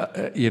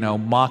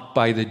mocked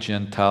by the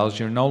Gentiles.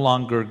 You're no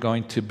longer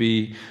going to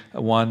be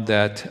one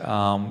that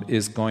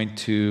is going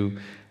to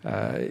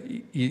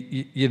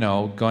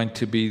going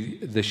to be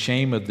the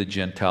shame of the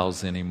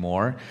Gentiles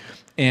anymore.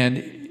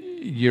 And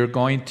you're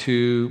going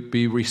to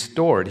be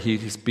restored.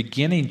 He's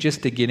beginning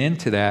just to get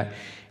into that.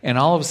 And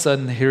all of a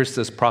sudden, here's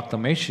this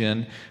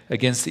proclamation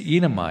against the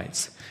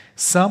Edomites.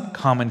 Some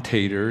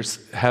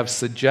commentators have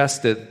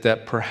suggested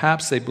that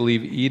perhaps they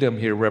believe Edom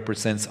here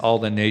represents all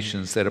the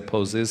nations that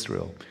oppose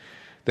Israel,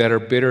 that are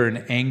bitter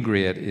and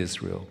angry at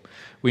Israel.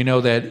 We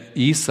know that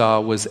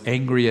Esau was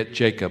angry at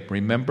Jacob.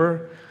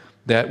 Remember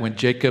that when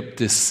Jacob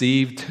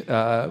deceived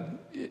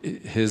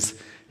his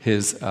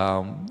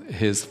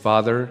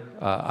father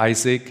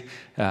Isaac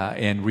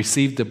and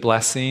received the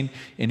blessing,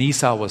 and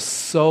Esau was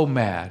so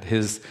mad.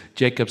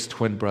 Jacob's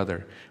twin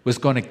brother was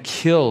going to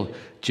kill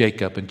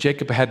Jacob, and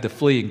Jacob had to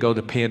flee and go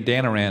to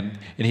Padan Aram,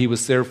 and he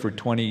was there for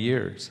 20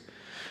 years.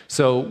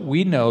 So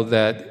we know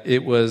that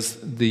it was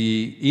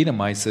the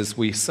Edomites, as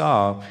we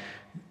saw,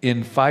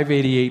 in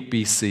 588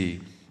 BC,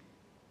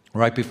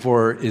 right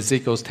before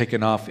Ezekiel's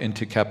taken off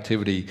into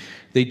captivity.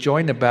 They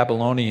joined the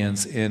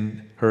Babylonians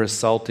in her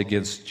assault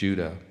against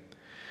Judah.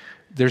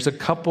 There's a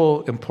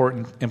couple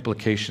important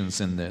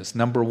implications in this.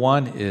 Number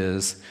one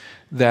is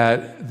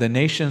that the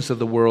nations of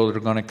the world are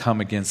going to come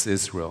against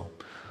Israel.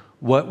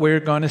 What we're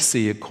going to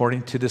see,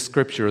 according to the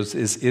scriptures,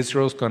 is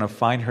Israel's going to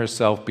find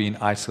herself being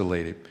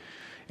isolated.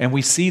 And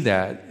we see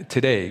that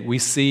today. We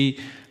see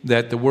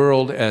that the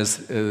world,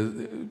 as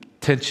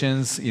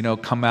tensions,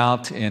 come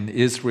out in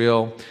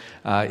Israel,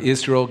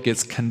 Israel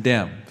gets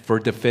condemned for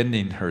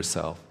defending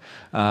herself.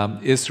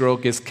 Israel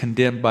gets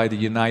condemned by the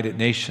United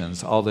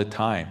Nations all the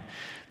time.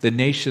 The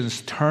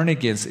nations turn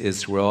against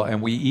Israel,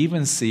 and we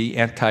even see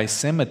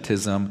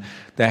anti-Semitism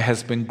that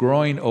has been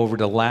growing over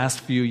the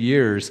last few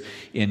years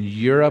in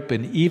Europe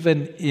and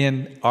even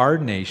in our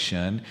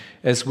nation,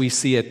 as we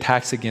see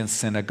attacks against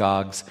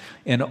synagogues.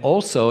 And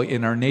also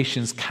in our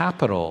nation's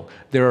capital,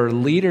 there are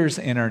leaders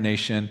in our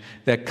nation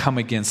that come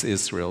against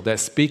Israel, that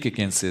speak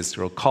against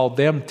Israel, call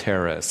them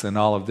terrorists and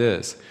all of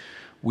this.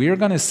 We are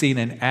going to see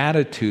an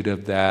attitude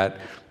of that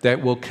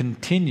will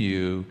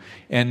continue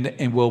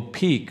and will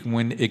peak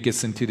when it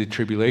gets into the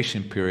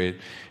tribulation period,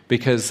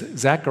 because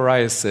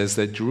Zechariah says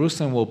that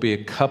Jerusalem will be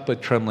a cup of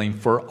trembling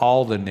for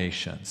all the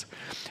nations.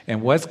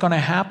 And what's going to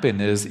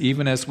happen is,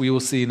 even as we will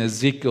see in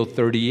Ezekiel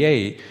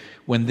 38,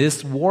 when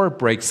this war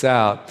breaks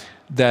out,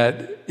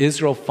 that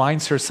Israel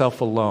finds herself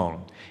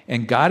alone.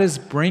 And God is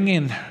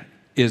bringing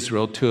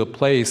Israel to a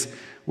place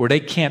where they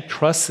can't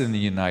trust in the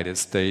United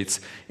States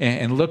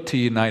and look to the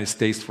United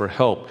States for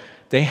help.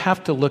 They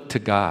have to look to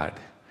God.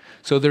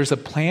 So there's a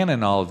plan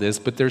in all of this,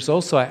 but there's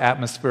also an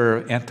atmosphere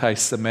of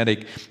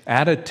anti-Semitic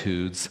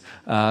attitudes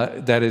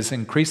that is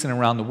increasing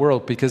around the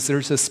world, because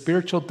there's a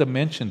spiritual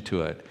dimension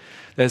to it.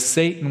 That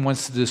Satan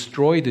wants to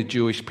destroy the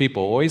Jewish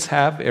people, always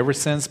have, ever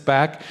since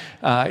back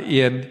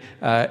in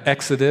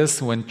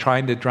Exodus, when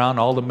trying to drown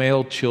all the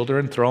male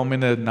children, throw them in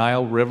the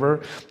Nile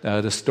River.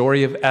 The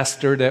story of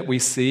Esther that we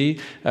see,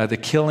 the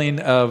killing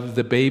of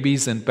the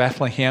babies in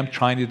Bethlehem,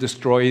 trying to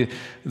destroy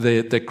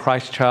the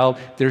Christ child.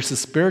 There's a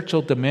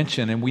spiritual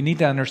dimension, and we need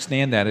to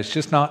understand that. It's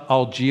just not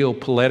all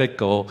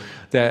geopolitical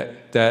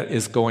that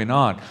is going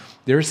on.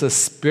 There's a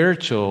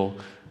spiritual,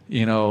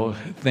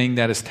 thing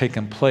that has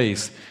taken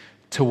place,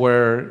 to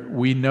where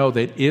we know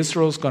that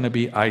Israel's going to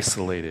be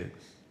isolated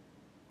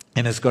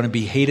and is going to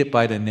be hated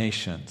by the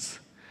nations.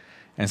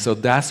 And so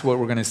that's what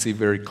we're going to see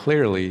very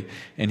clearly.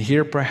 And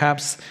here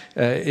perhaps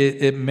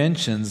it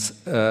mentions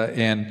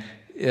the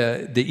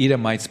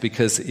Edomites,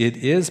 because it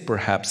is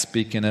perhaps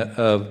speaking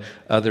of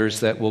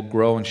others that will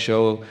grow and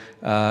show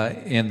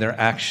in their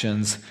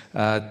actions,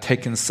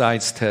 taking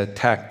sides to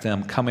attack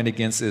them, coming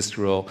against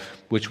Israel,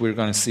 which we're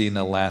going to see in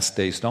the last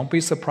days. Don't be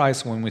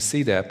surprised when we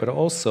see that, but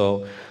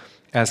also,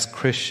 as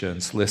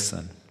Christians,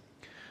 listen,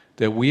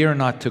 that we are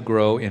not to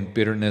grow in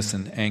bitterness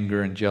and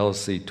anger and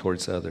jealousy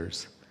towards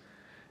others.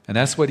 And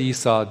that's what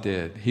Esau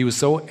did. He was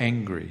so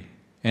angry,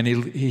 and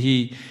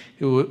he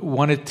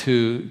wanted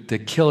to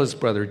kill his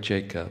brother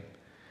Jacob.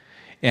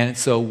 And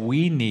so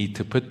we need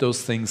to put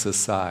those things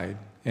aside.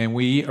 And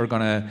we are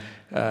going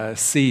to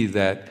see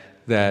that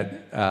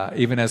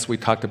even as we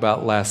talked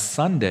about last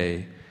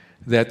Sunday,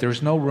 that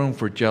there's no room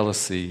for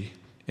jealousy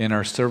in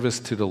our service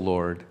to the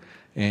Lord.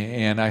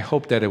 And I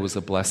hope that it was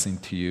a blessing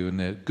to you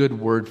and a good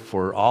word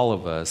for all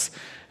of us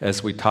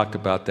as we talked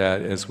about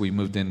that as we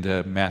moved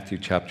into Matthew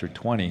chapter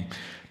 20.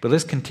 But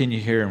let's continue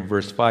here in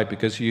verse 5,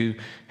 because you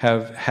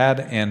have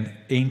had an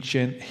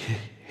ancient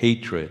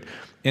hatred.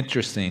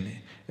 Interesting,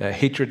 a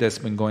hatred that's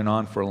been going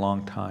on for a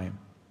long time.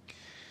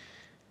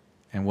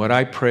 And what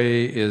I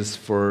pray is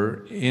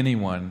for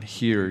anyone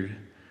here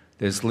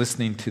that is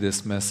listening to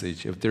this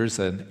message, if there's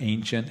an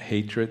ancient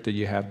hatred that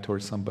you have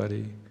towards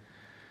somebody,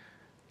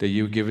 that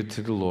you would give it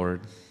to the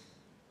Lord,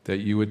 that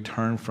you would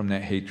turn from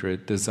that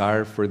hatred,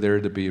 desire for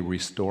there to be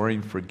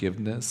restoring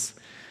forgiveness,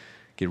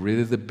 get rid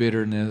of the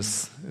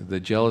bitterness, the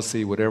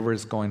jealousy, whatever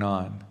is going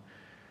on,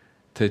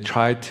 to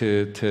try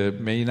to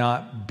may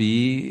not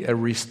be a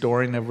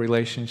restoring of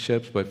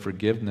relationships, but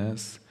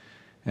forgiveness,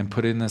 and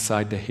putting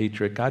aside the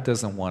hatred. God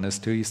doesn't want us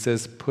to. He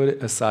says, put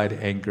aside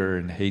anger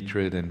and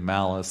hatred and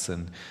malice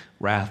and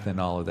wrath and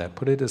all of that.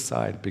 Put it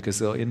aside, because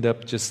they'll end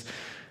up just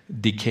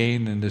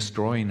decaying and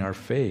destroying our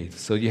faith.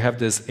 So you have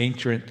this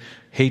ancient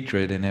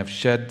hatred, and have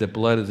shed the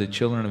blood of the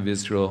children of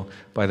Israel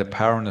by the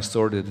power and the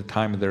sword at the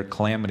time of their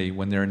calamity,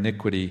 when their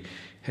iniquity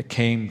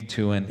came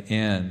to an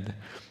end.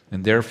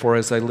 And therefore,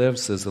 as I live,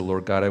 says the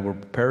Lord God, I will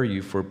prepare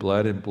you for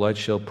blood, and blood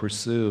shall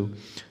pursue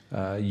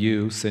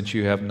you, since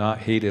you have not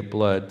hated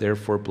blood,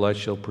 therefore blood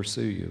shall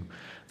pursue you.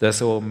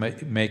 Thus I will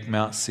make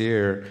Mount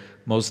Seir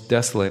most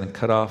desolate, and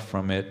cut off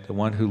from it the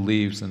one who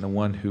leaves and the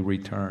one who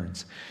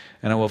returns.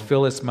 And I will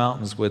fill its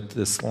mountains with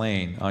the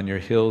slain on your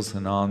hills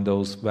and on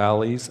those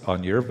valleys,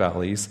 on your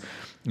valleys,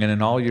 and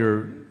in all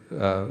your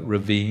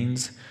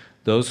ravines.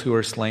 Those who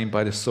are slain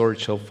by the sword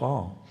shall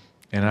fall.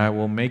 and I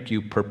will make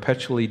you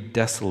perpetually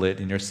desolate,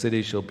 and your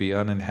city shall be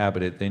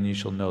uninhabited. Then you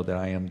shall know that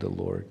I am the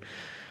Lord.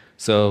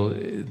 So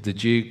the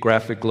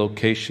geographic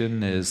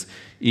location is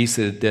east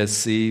of the Dead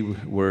Sea,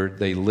 where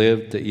they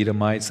lived, the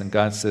Edomites, and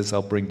God says,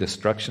 I'll bring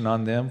destruction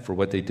on them for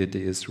what they did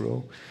to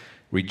Israel.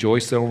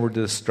 Rejoice over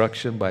the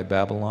destruction by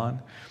Babylon.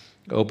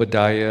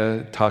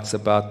 Obadiah talks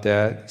about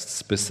that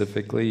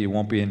specifically. It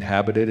won't be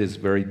inhabited. It's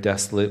very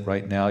desolate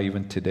right now,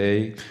 even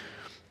today.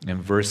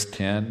 In verse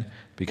 10,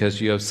 because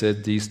you have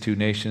said, these two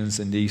nations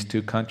and these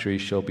two countries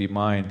shall be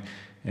mine,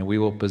 and we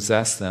will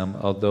possess them,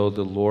 although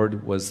the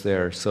Lord was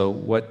there. So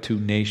what two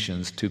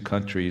nations, two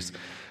countries?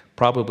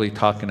 Probably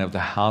talking of the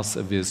house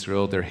of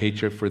Israel, their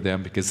hatred for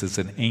them, because it's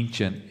an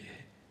ancient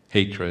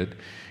hatred,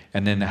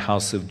 and then the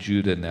house of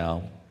Judah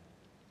now.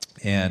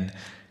 And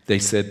they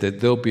said that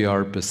they'll be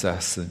our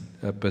possessions.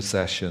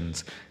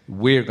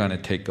 We're going to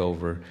take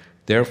over.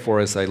 Therefore,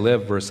 as I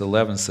live, verse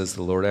 11 says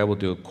the Lord, I will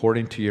do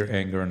according to your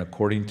anger and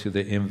according to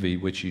the envy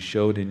which you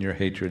showed in your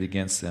hatred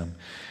against them.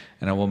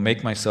 And I will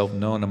make myself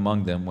known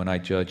among them when I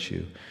judge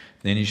you.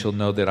 Then you shall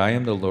know that I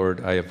am the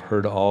Lord. I have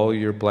heard all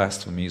your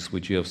blasphemies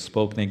which you have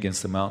spoken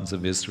against the mountains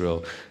of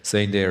Israel,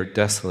 saying they are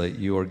desolate,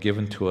 you are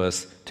given to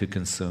us to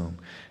consume.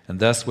 And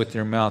thus with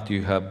your mouth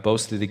you have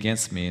boasted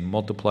against me and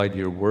multiplied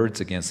your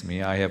words against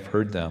me. I have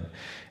heard them.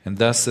 And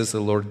thus says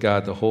the Lord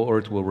God, the whole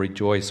earth will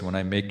rejoice when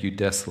I make you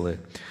desolate.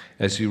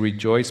 As you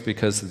rejoice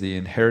because the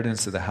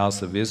inheritance of the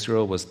house of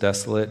Israel was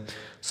desolate,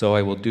 so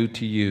I will do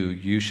to you.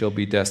 You shall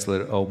be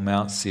desolate, O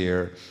Mount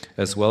Seir,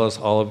 as well as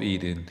all of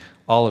Edom,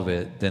 all of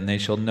it. Then they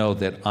shall know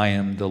that I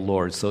am the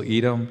Lord. So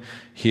Edom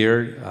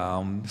here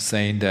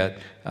saying that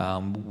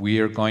we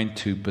are going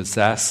to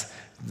possess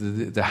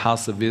the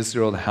house of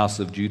Israel, the house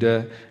of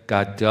Judah.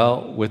 God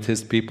dealt with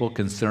his people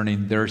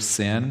concerning their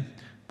sin,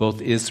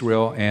 both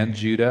Israel and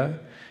Judah,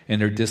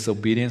 and their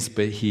disobedience,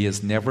 but he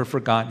has never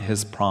forgotten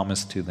his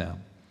promise to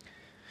them.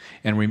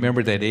 And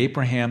remember that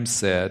Abraham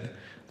said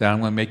that I'm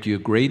going to make you a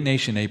great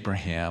nation,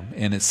 Abraham,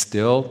 and it's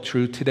still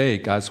true today.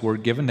 God's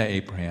word given to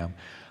Abraham.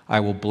 I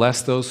will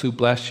bless those who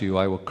bless you.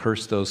 I will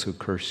curse those who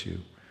curse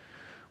you.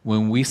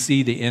 When we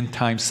see the end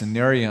time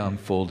scenario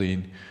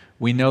unfolding,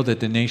 we know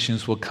that the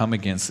nations will come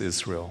against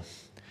Israel.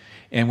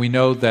 And we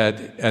know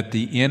that at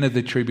the end of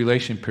the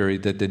tribulation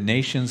period, that the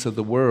nations of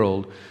the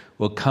world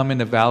will come in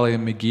the valley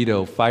of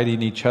Megiddo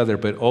fighting each other,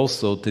 but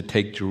also to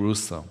take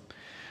Jerusalem.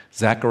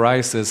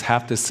 Zechariah says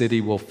half the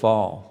city will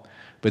fall.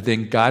 But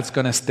then God's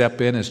going to step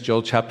in, as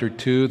Joel chapter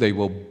 2, they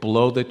will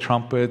blow the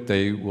trumpet,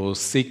 they will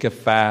seek a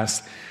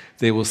fast,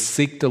 they will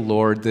seek the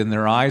Lord, then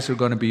their eyes are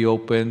going to be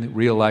open,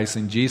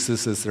 realizing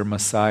Jesus is their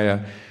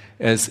Messiah,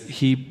 as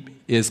he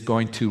is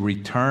going to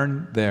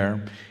return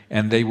there,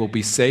 and they will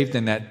be saved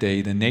in that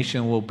day. The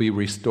nation will be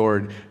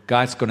restored.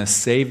 God's going to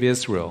save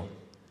Israel,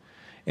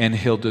 and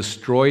he'll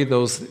destroy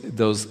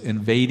those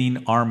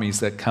invading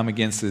armies that come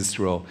against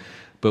Israel.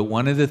 But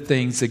one of the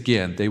things,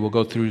 again, they will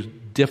go through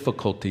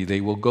difficulty. They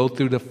will go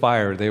through the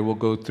fire. They will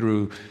go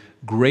through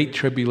great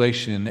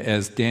tribulation,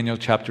 as Daniel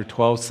chapter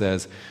 12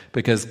 says,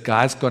 because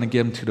God's going to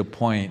get them to the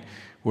point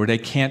where they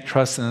can't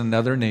trust in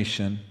another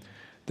nation,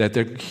 that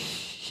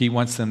he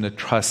wants them to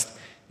trust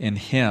in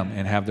him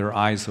and have their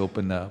eyes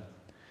opened up.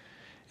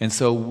 And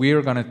so we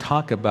are going to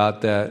talk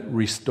about that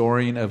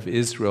restoring of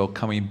Israel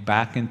coming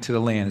back into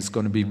the land. It's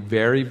going to be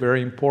very,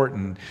 very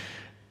important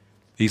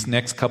these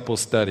next couple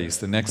studies,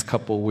 the next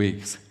couple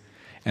weeks.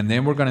 And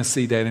then we're going to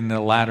see that in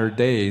the latter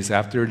days,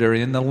 after they're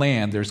in the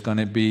land, there's going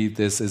to be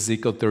this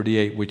Ezekiel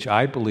 38, which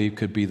I believe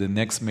could be the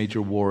next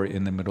major war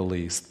in the Middle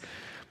East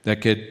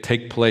that could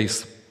take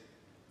place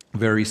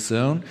very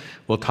soon.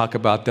 We'll talk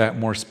about that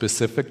more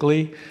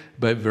specifically,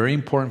 but very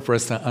important for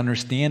us to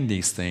understand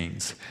these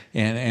things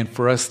and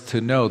for us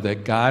to know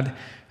that God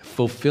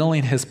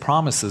fulfilling his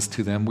promises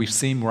to them, we've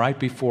seen right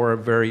before our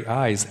very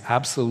eyes,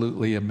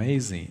 absolutely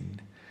amazing.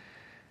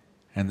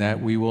 And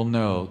that we will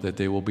know that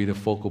they will be the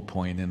focal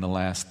point in the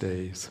last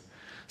days.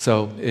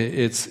 So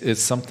it's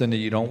something that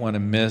you don't want to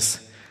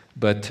miss,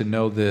 but to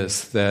know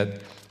this,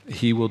 that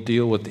he will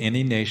deal with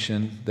any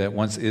nation that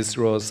wants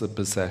Israel as a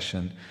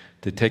possession,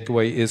 to take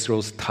away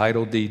Israel's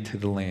title deed to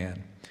the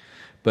land.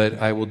 But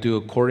I will do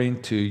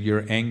according to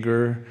your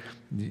anger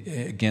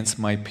against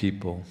my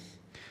people.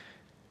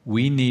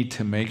 We need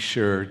to make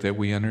sure that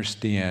we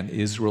understand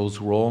Israel's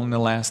role in the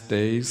last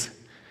days,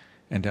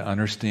 and to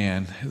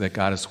understand that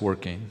God is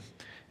working.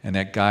 And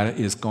that God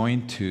is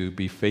going to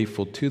be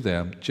faithful to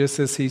them, just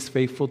as he's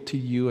faithful to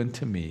you and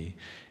to me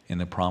in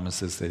the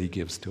promises that he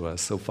gives to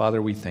us. So,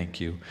 Father, we thank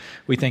you.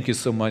 We thank you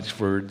so much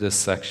for this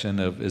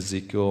section of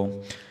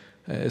Ezekiel.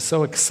 It's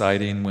so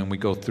exciting when we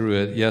go through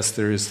it. Yes,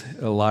 there is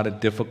a lot of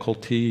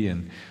difficulty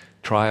and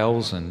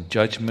trials and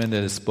judgment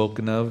that is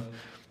spoken of.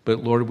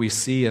 But, Lord, we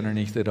see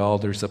underneath it all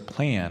there's a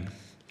plan.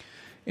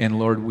 And,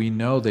 Lord, we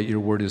know that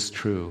your word is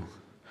true,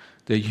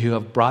 that you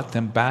have brought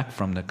them back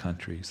from the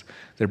countries.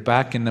 They're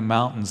back in the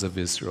mountains of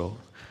Israel.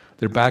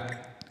 They're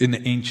back in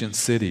the ancient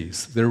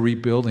cities. They're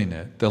rebuilding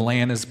it. The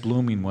land is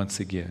blooming once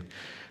again.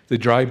 The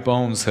dry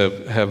bones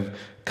have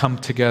come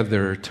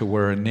together to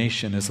where a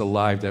nation is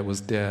alive that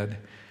was dead.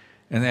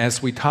 And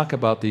as we talk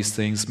about these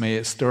things, may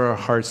it stir our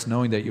hearts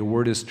knowing that your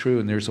word is true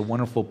and there's a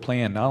wonderful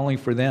plan, not only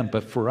for them,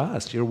 but for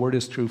us. Your word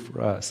is true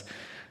for us,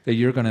 that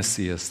you're going to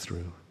see us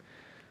through.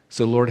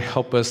 So, Lord,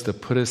 help us to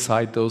put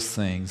aside those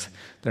things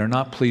that are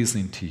not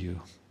pleasing to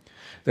you.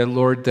 That,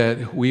 Lord,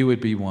 that we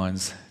would be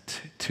ones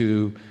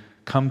to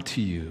come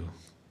to you,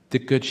 the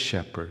Good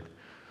Shepherd,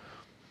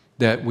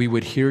 that we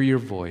would hear your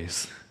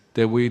voice,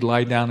 that we'd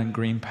lie down in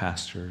green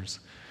pastures,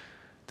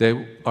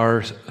 that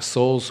our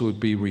souls would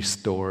be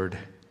restored,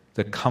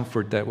 the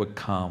comfort that would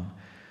come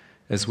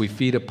as we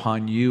feed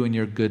upon you and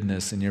your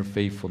goodness and your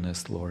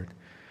faithfulness, Lord.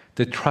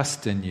 To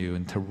trust in you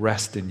and to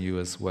rest in you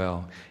as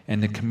well,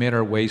 and to commit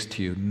our ways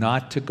to you,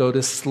 not to go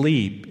to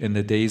sleep in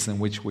the days in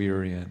which we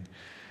are in,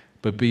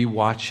 but be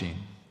watching,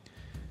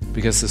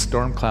 because the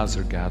storm clouds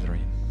are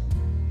gathering.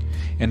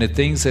 And the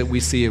things that we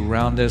see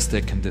around us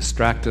that can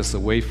distract us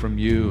away from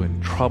you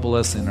and trouble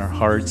us in our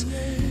hearts,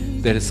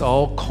 that it's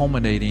all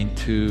culminating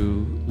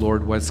to,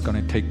 Lord, what's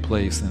going to take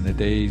place in the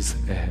days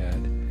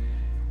ahead.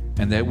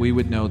 And that we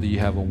would know that you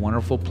have a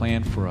wonderful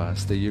plan for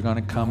us, that you're going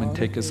to come and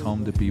take us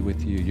home to be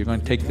with you. You're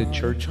going to take the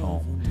church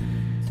home.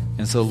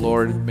 And so,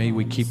 Lord, may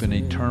we keep an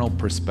eternal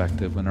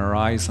perspective and our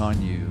eyes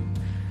on you.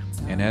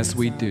 And as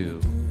we do,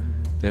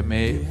 that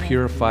may it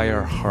purify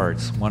our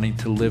hearts, wanting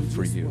to live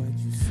for you.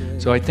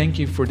 So I thank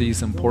you for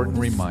these important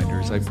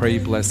reminders. I pray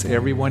you bless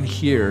everyone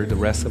here the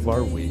rest of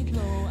our week.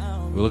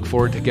 We look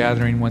forward to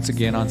gathering once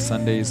again on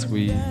Sundays.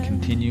 We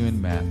continue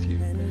in Matthew.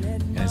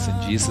 And it's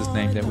in Jesus'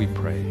 name that we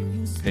pray.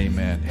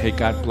 Amen. Hey,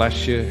 God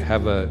bless you.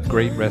 Have a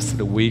great rest of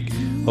the week.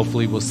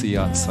 Hopefully we'll see you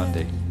on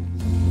Sunday.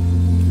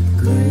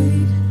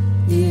 Great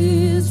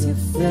is your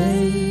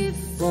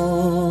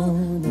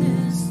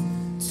faithfulness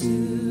to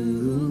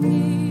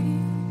me.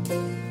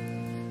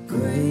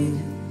 Great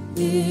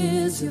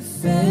is your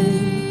faithfulness.